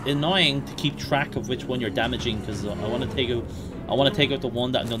it's annoying to keep track of which one you're damaging, because I want to take out the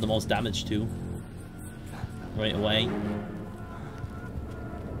one that I've done the most damage to right away.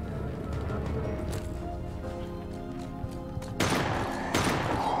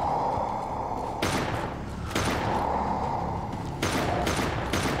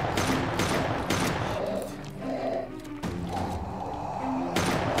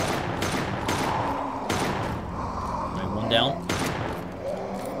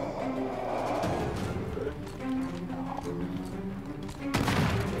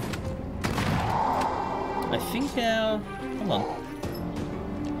 I think, hold on.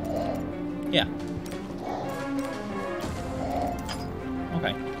 Yeah.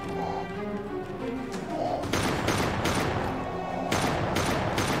 Okay.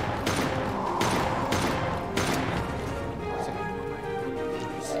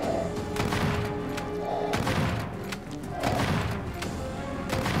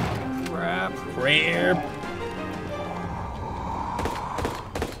 Crap. Crap.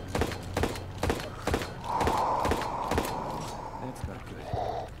 That's not good.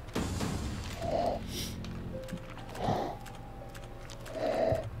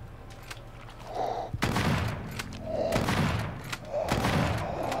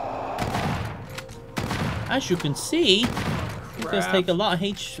 As you can see, it does take a lot of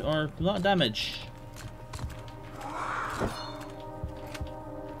a lot of damage.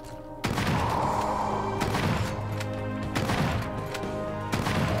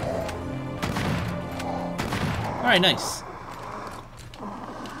 Alright, nice.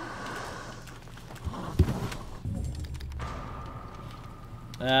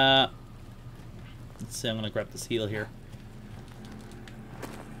 Let's see, I'm gonna grab this heal here.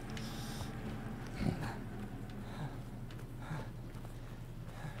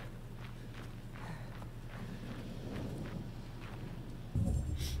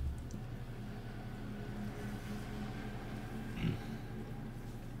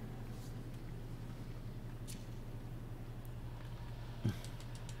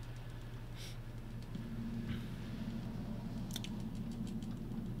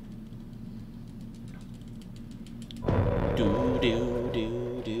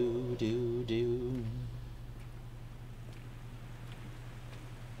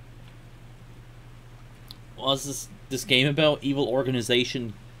 What's this game about? Evil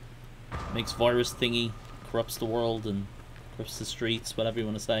organization makes virus thingy, corrupts the world and corrupts the streets, whatever you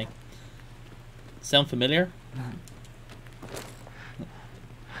want to say. Sound familiar?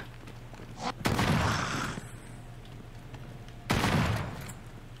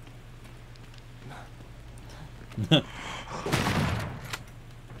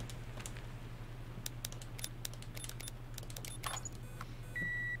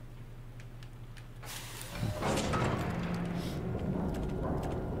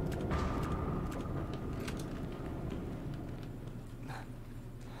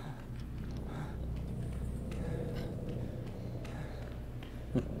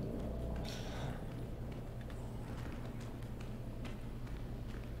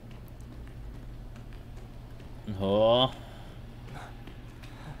 Oh.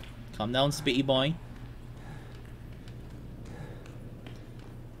 Calm down, Speedy boy.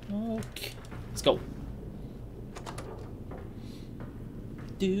 Okay. Let's go.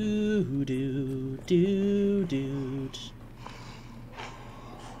 Dude.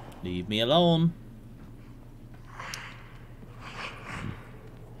 Leave me alone.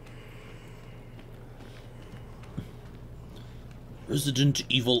 Resident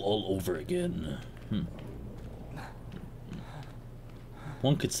Evil all over again.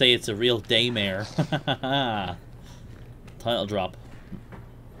 One could say it's a real Daymare. Title drop.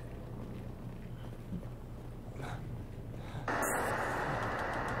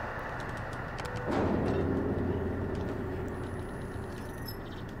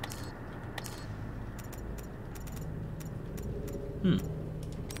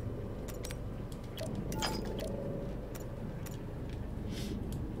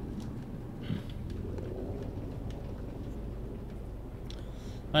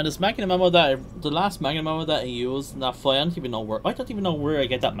 And this magnum ammo the last magnum ammo that I used in that fight, I don't even know where I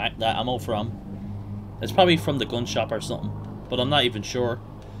get that ammo from. It's probably from the gun shop or something, but I'm not even sure.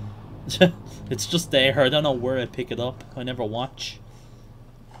 It's just there. I don't know where I pick it up. I never watch.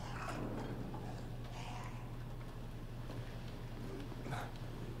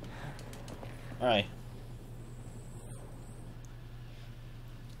 Alright.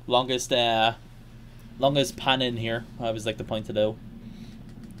 Longest pan in here, I always like to point it out.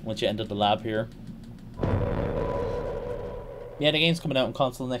 Once you enter the lab here. Yeah, the game's coming out on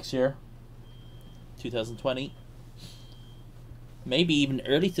console next year. 2020. Maybe even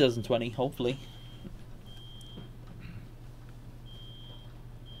early 2020, hopefully.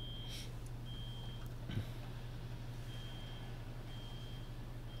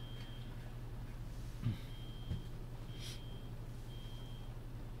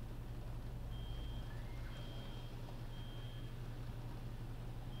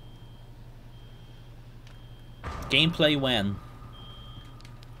 Gameplay when?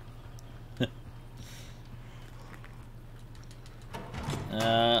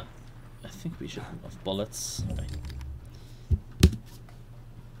 I think we should have enough bullets. Okay.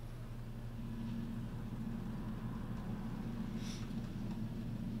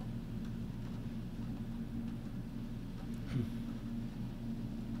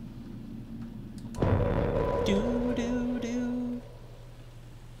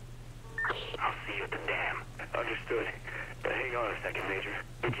 on a second, Major.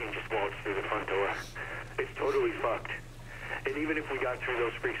 We can't just waltz through the front door. It's totally fucked. And even if we got through,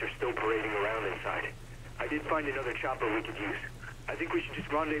 those freaks are still parading around inside. I did find another chopper we could use. I think we should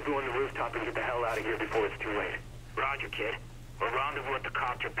just rendezvous on the rooftop and get the hell out of here before it's too late. Roger, kid. We'll rendezvous at the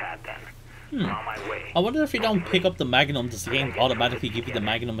copter pad then. On my way. I wonder if you don't pick up the Magnum, does the game automatically give you the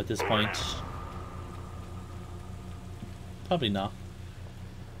Magnum at this point? Probably not.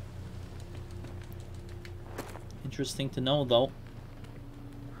 Interesting to know, though.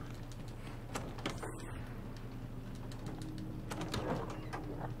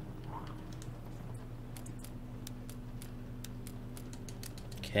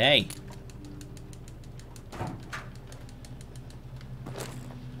 Okay.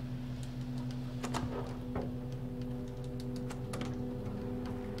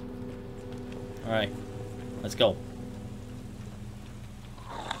 Alright, let's go.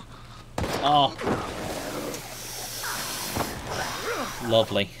 Oh.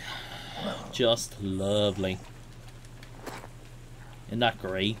 Lovely. Just lovely. Isn't that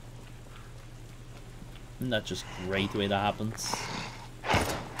great? Isn't that just great the way that happens?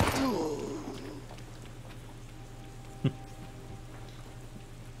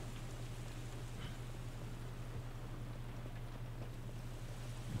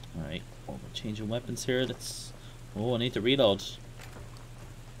 Alright, well, we're changing weapons here. Let's... Oh, I need to reload.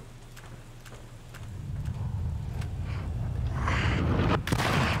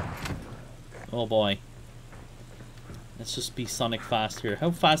 Oh boy. Let's just be Sonic fast here.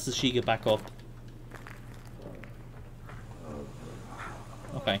 How fast does she get back up?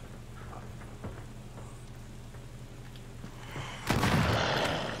 Okay.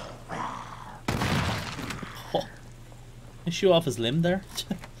 Oh. I shoot off his limb there.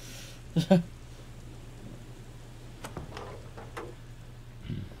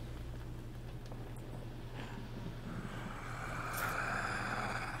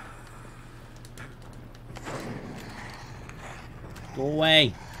 Go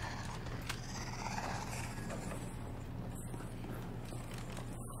away.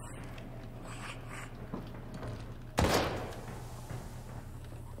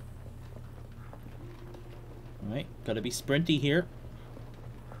 Alright, gotta be sprinty here.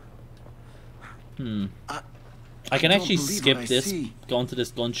 I can actually skip this, go into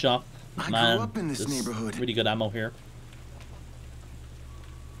this gun shop. Man, there's really good ammo here.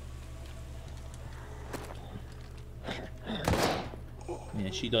 Yeah,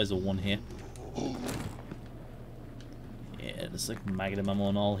 she dies a one hit. Yeah, there's like magnum ammo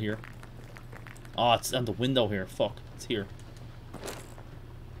and all here. Oh, it's on the window here. Fuck, it's here.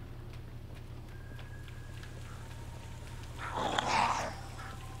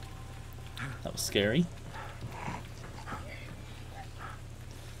 That was scary.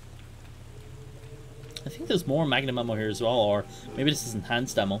 I think there's more magnum ammo here as well, or maybe this is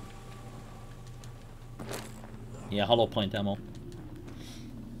enhanced ammo. Yeah, hollow point ammo.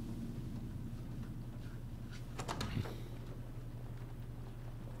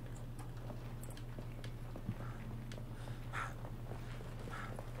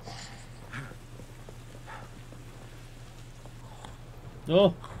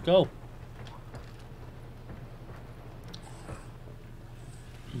 Oh, go.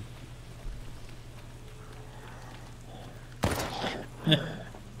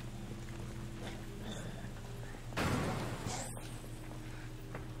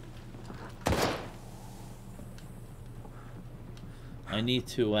 I need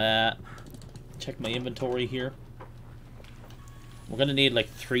to check my inventory here. We're gonna need like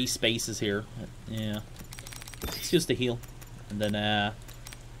 3 spaces here. Yeah. Let's use the heal. And then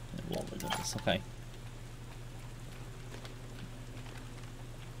well, we're doing this. Okay.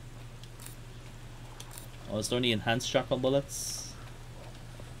 Oh, is there any enhanced shotgun bullets?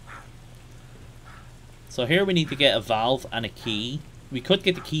 So here we need to get a valve and a key. We could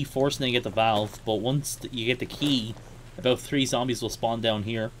get the key first and then get the valve, but once you get the key, about 3 zombies will spawn down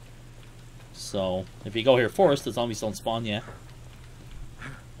here. So if you go here first, the zombies don't spawn yet.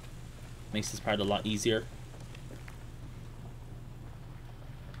 Makes this part a lot easier.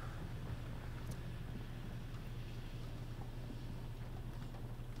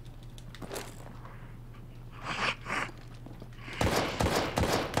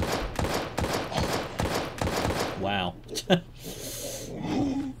 Wow.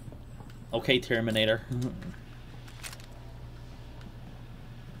 Okay, Terminator.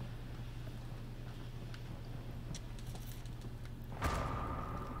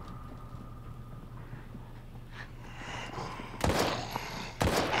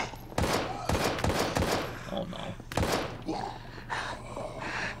 Oh no.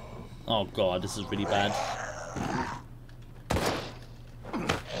 Oh god, this is really bad.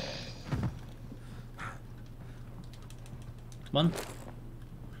 Come on.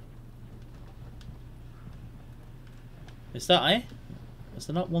 Is that it? Is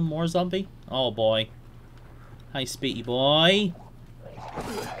there not one more zombie? Oh boy. Hi, Speedy boy.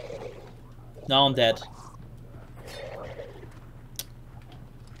 No, I'm dead.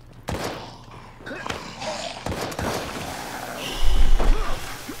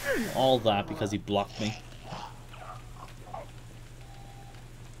 All that because he blocked me.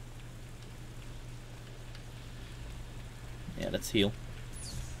 Yeah, let's heal.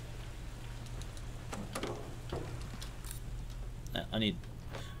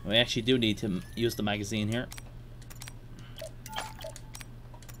 We actually do need to use the magazine here.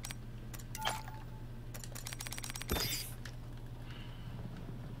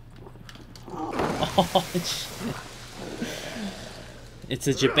 Oh, shit. It's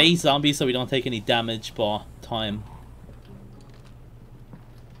a Jabay zombie, so we don't take any damage per time.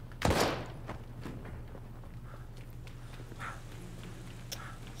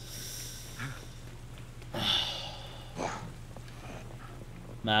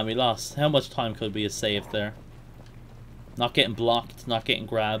 Man, we lost. How much time could we have saved there? Not getting blocked, not getting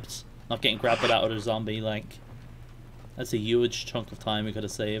grabbed, not getting grabbed by that other zombie, like... That's a huge chunk of time we could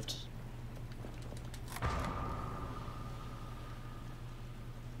have saved.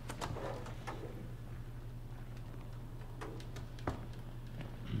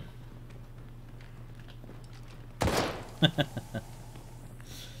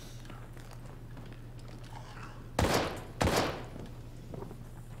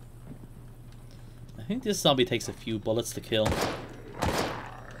 I think this zombie takes a few bullets to kill.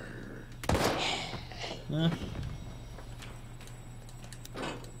 Alright.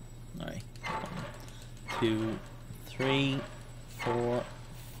 1, 2, 3, 4,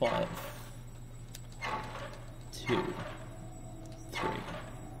 5. 2, 3.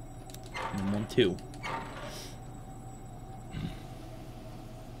 And 1, 2.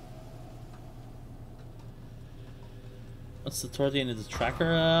 What's the toward the end of the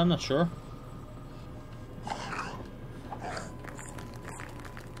tracker? I'm not sure.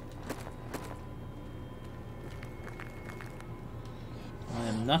 I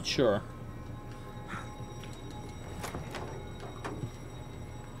am not sure.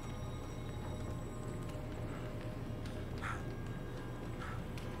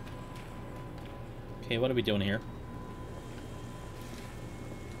 Okay, what are we doing here?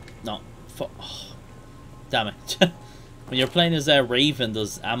 No. Oh, damn it. When you're playing as a Raven,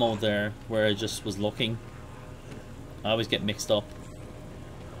 there's ammo there where I just was looking. I always get mixed up.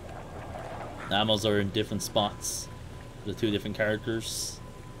 The ammos are in different spots. The two different characters.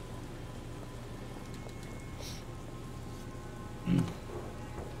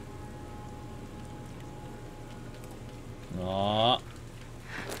 Aww.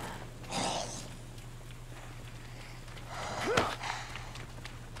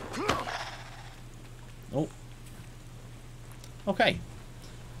 Oh. Okay.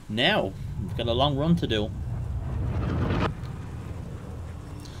 Now, we've got a long run to do.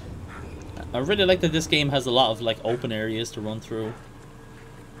 I really like that this game has a lot of like open areas to run through.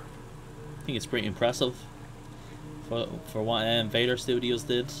 I think it's pretty impressive for what Vader Studios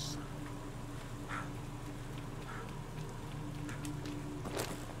did.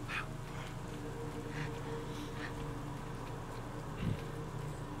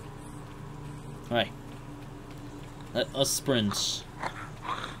 Alright. Let us sprint.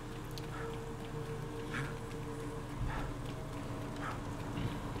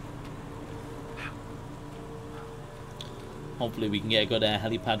 Hopefully we can get a good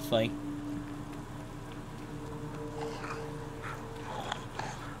helipad fight.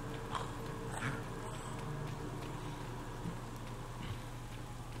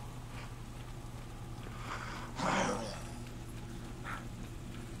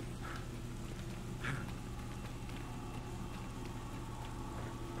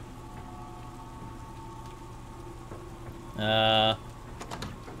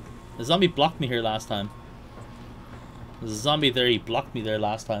 The zombie blocked me here last time. There's a zombie there, he blocked me there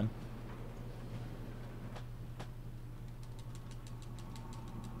last time.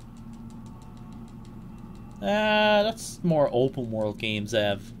 That's more open world games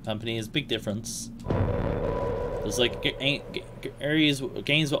have, company. Is big difference. There's like areas,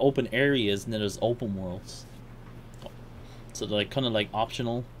 games with open areas, and then there's open worlds. So they're like kind of like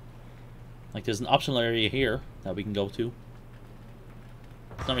optional. Like there's an optional area here that we can go to.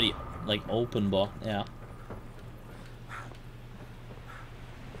 It's not really like open, but yeah.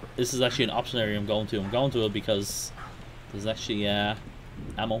 This is actually an optional area I'm going to. I'm going to it because there's actually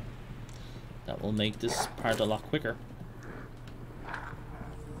ammo that will make this part a lot quicker.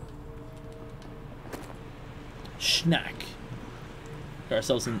 Schnack. Got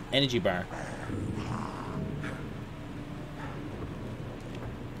ourselves an energy bar.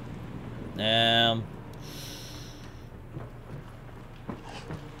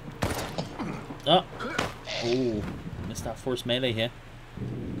 Oh, missed that first melee here.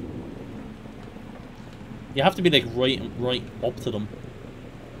 You have to be like right up to them,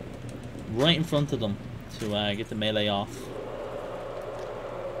 right in front of them, to get the melee off.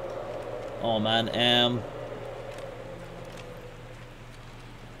 Oh man,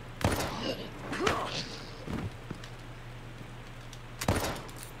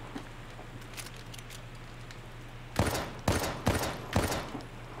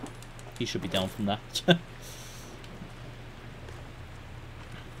 he should be down from that.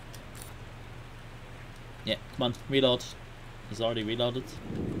 Yeah, come on, reload. He's already reloaded.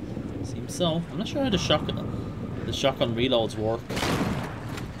 Seems so. I'm not sure how the shotgun reloads work.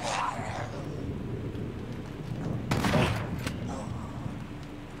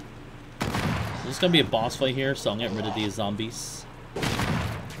 There's gonna be a boss fight here, so I'm getting rid of these zombies.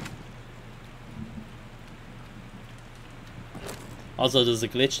 Also, there's a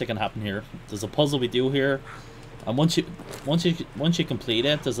glitch that can happen here. There's a puzzle we do here, and once you complete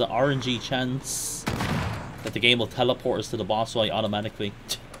it, there's an RNG chance that the game will teleport us to the boss fight automatically.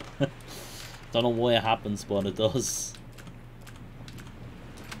 Don't know why it happens, but it does.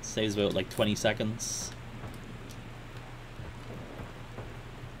 It saves about like 20 seconds.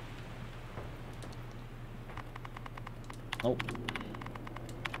 Oh.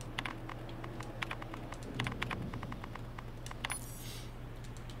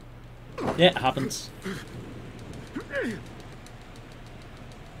 Yeah, it happens.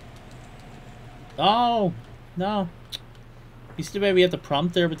 Oh, no. You see the way we had the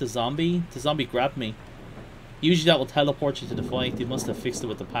prompt there with the zombie? The zombie grabbed me. Usually that will teleport you to the fight. They must have fixed it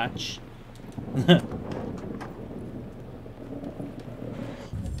with the patch.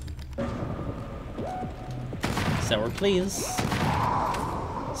 Sour please.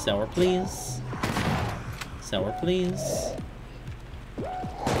 Sour please. Sour please.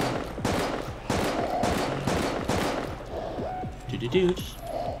 Doo-doo-doo.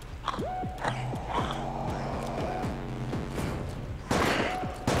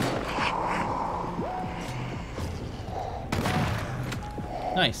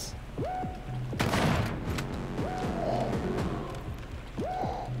 Nice.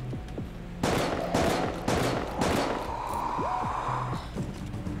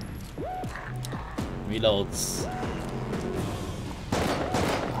 Reloads.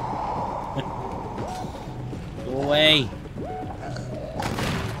 Go away.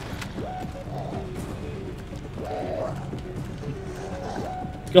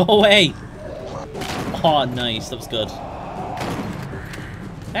 Go away. Oh, nice. That was good.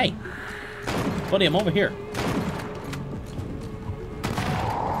 Hey, buddy, I'm over here.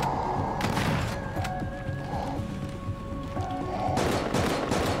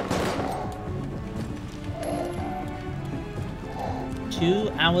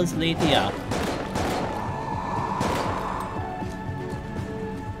 Two hours later.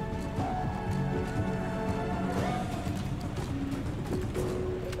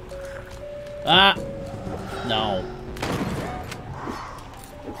 Ah! No.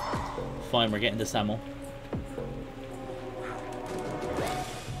 Fine, we're getting this ammo.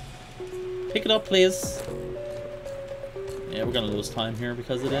 Pick it up, please. Yeah, we're gonna lose time here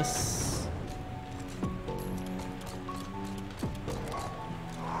because of this.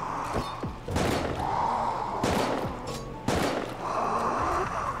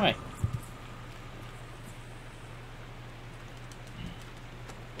 Alright.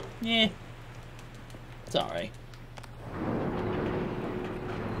 Yeah. It's alright.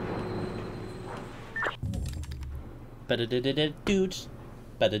 Dudes.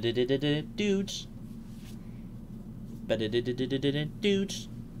 Dudes. Dudes.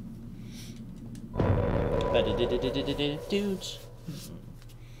 Dudes.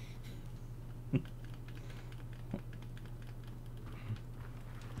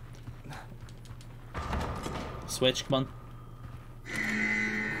 Switch, come on.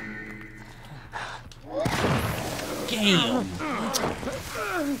 Damn.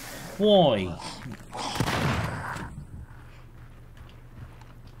 Why?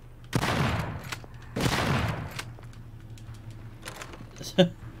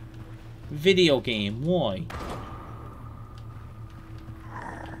 Video game, why?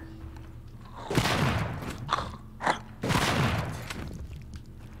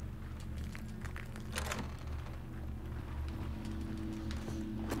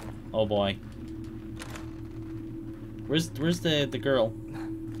 Oh boy. Where's the girl?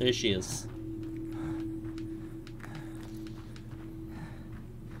 There she is.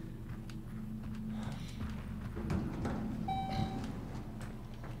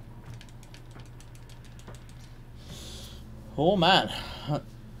 Oh man.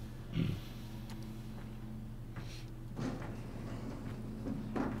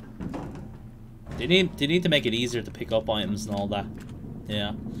 They need to make it easier to pick up items and all that.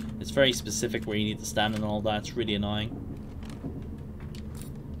 Yeah. It's very specific where you need to stand and all that. It's really annoying.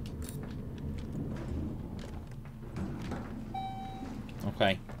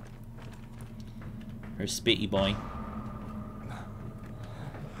 Okay. Here's Spitty Boy.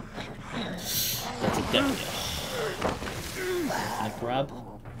 That's a definite. Can I grab?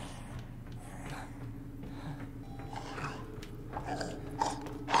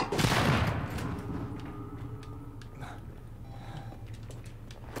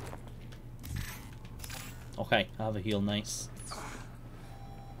 Okay, I have a heal, nice.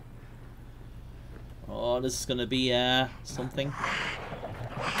 Oh, this is gonna be something.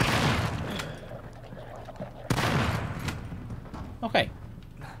 Okay.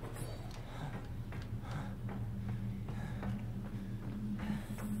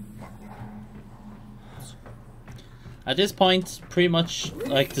 At this point, pretty much,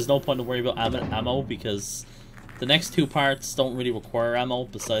 like, there's no point to worry about ammo because the next two parts don't really require ammo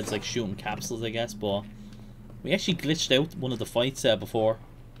besides, like, shooting capsules, I guess, but we actually glitched out one of the fights before.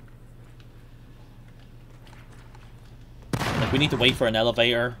 Like, we need to wait for an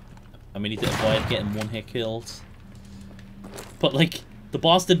elevator and we need to avoid getting one-hit kills. But, like, the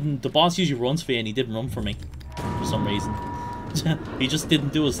boss usually runs for you and he didn't run for me for some reason. He just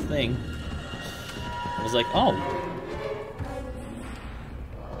didn't do his thing. I was like, oh.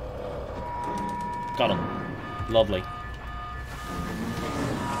 Got him. Lovely.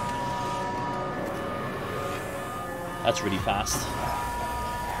 That's really fast.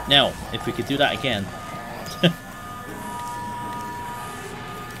 Now, if we could do that again.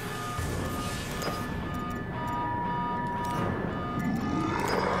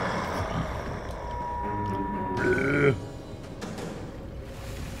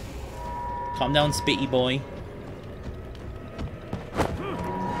 Calm down, Spitty Boy.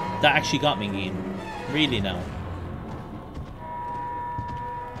 That actually got me, game. Really now.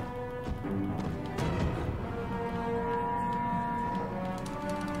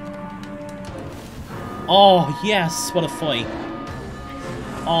 Oh, yes! What a fight.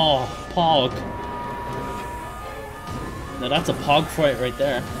 Oh, Pog. Now that's a Pog fight right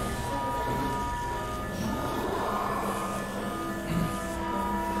there.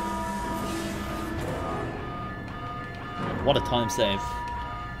 What a time save.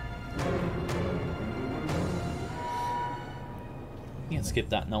 You can skip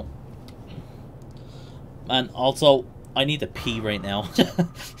that, no. And also, I need to pee right now.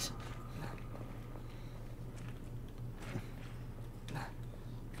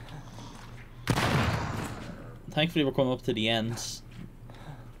 Thankfully we're coming up to the end.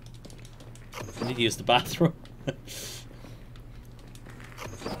 I need to use the bathroom.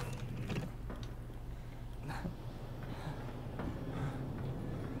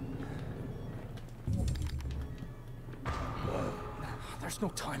 There's no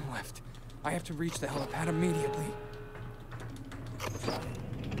time left. I have to reach the helipad immediately.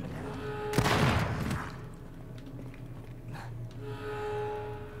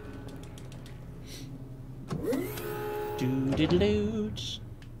 Doo-doo-doo-doo.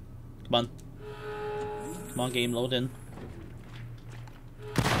 Come on. Come on, game, load in.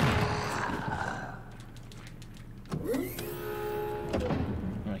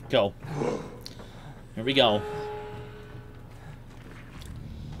 Alright, go. Here we go.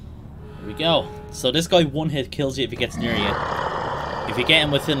 Here we go. So this guy one hit kills you if he gets near you. If you get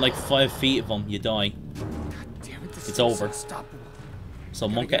him within like 5 feet of him, you die. God damn it, this It's over. unstoppable. So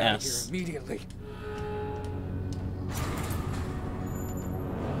Gotta Monka get out of S. here immediately.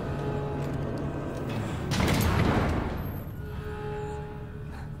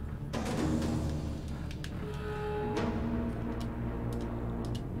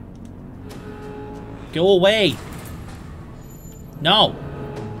 Go away! No!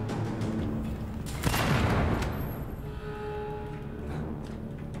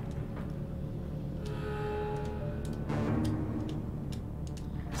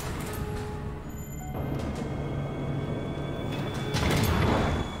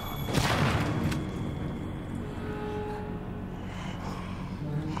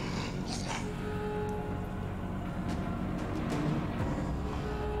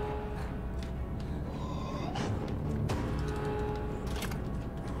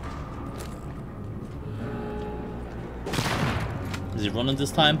 Is he running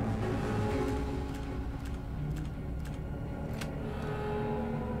this time?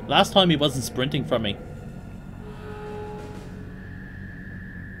 Last time he wasn't sprinting from me.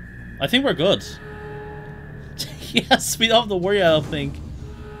 I think we're good. Yes, we don't have to worry, I don't think.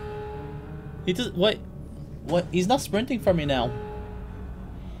 He does. What? What? He's not sprinting for me now.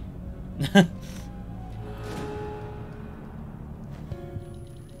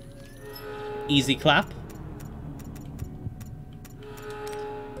 Easy clap.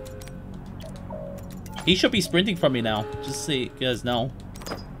 He should be sprinting from me now, just so you guys know.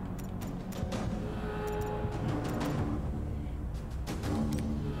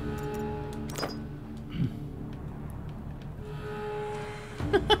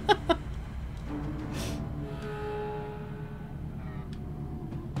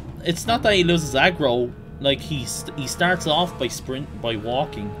 It's not that he loses aggro, like he starts off by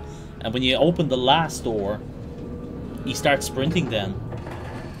walking, and when you open the last door, he starts sprinting then.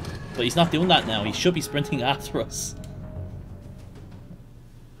 But he's not doing that now. He should be sprinting after us.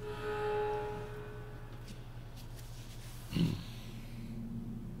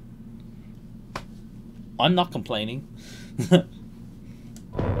 I'm not complaining.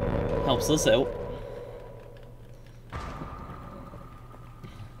 Helps us out.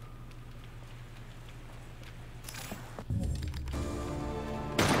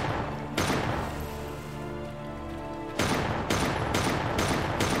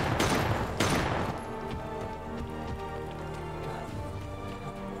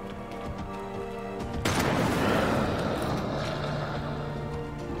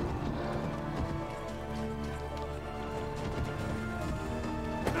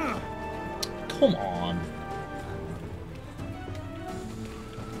 Come on.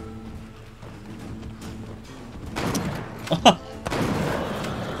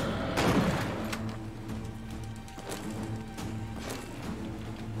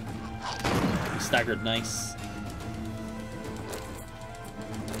 Staggered nice.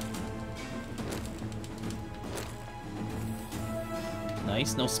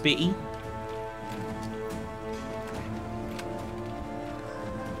 Nice, no spitty.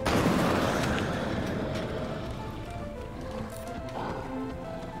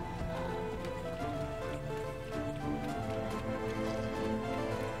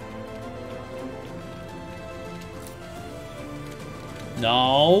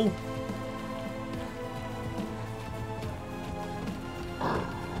 No.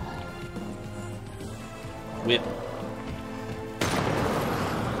 Whip.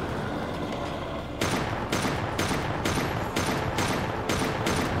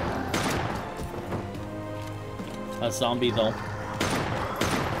 A zombie though.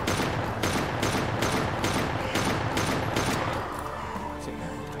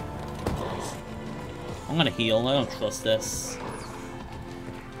 I'm gonna heal. I don't trust this.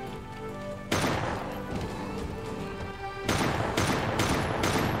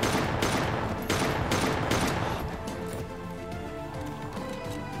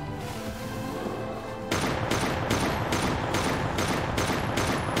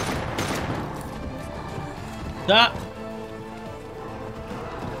 Ah.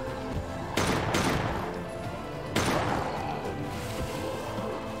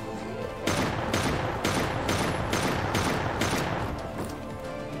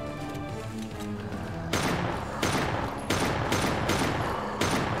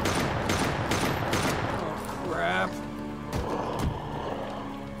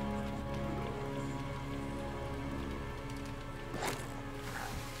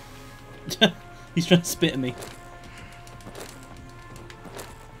 He's trying to spit at me.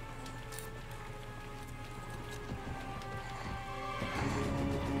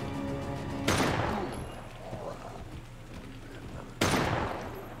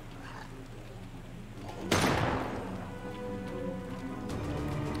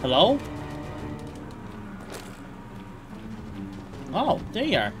 Hello? Oh, there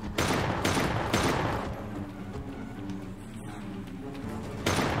you are.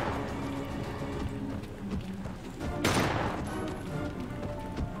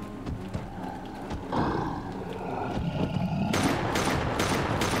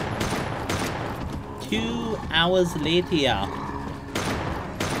 Hours later.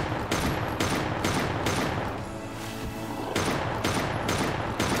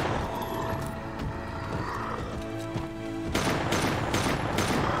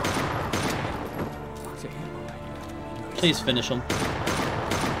 Please finish him.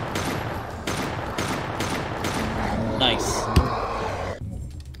 Nice.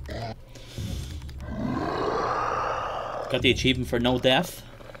 Got the achievement for no death.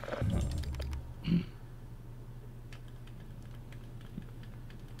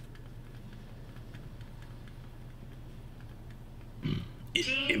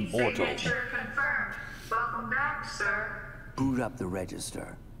 Immortal. Confirmed. Welcome back, sir. Boot up the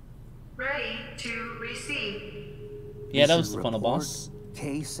register. Ready to receive. Yeah, that was Mission the final report boss.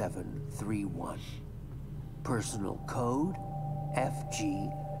 K731. Personal code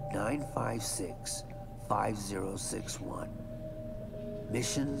FG9565061.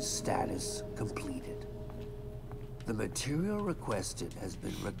 Mission status completed. The material requested has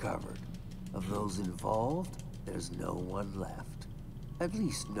been recovered. Of those involved, there's no one left. At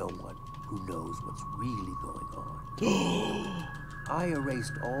least no one who knows what's really going on. I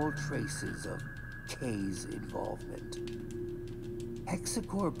erased all traces of K's involvement.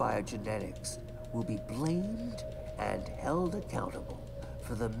 Hexacore Biogenetics will be blamed and held accountable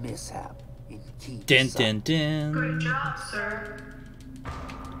for the mishap in Keith's Din site. din din. Good job, sir.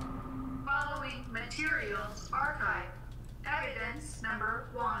 Following materials archive. Evidence number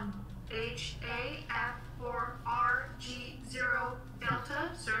 1. HAF4RG0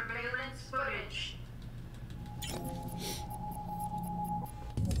 Delta surveillance footage.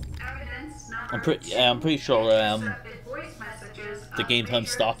 Evidence number I'm pretty sure intercepted voice messages the of game time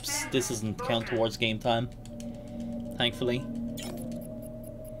Major stops. Sanders This doesn't count spoken. towards game time, thankfully,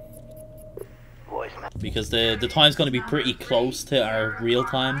 because the time's going to be pretty close to our real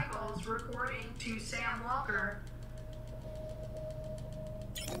time. Michaels reporting to Sam Walker.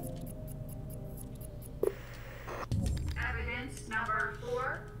 Evidence number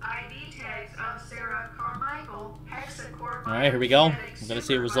 4. ID tags of Sarah Carmichael. Hexacore. All right, here we go. Biogenetics I'm going to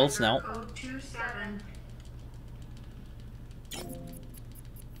see results now. Code 27.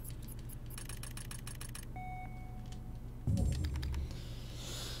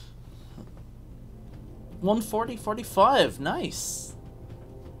 $140.45. Nice.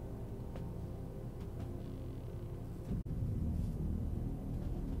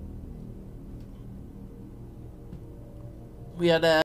 We had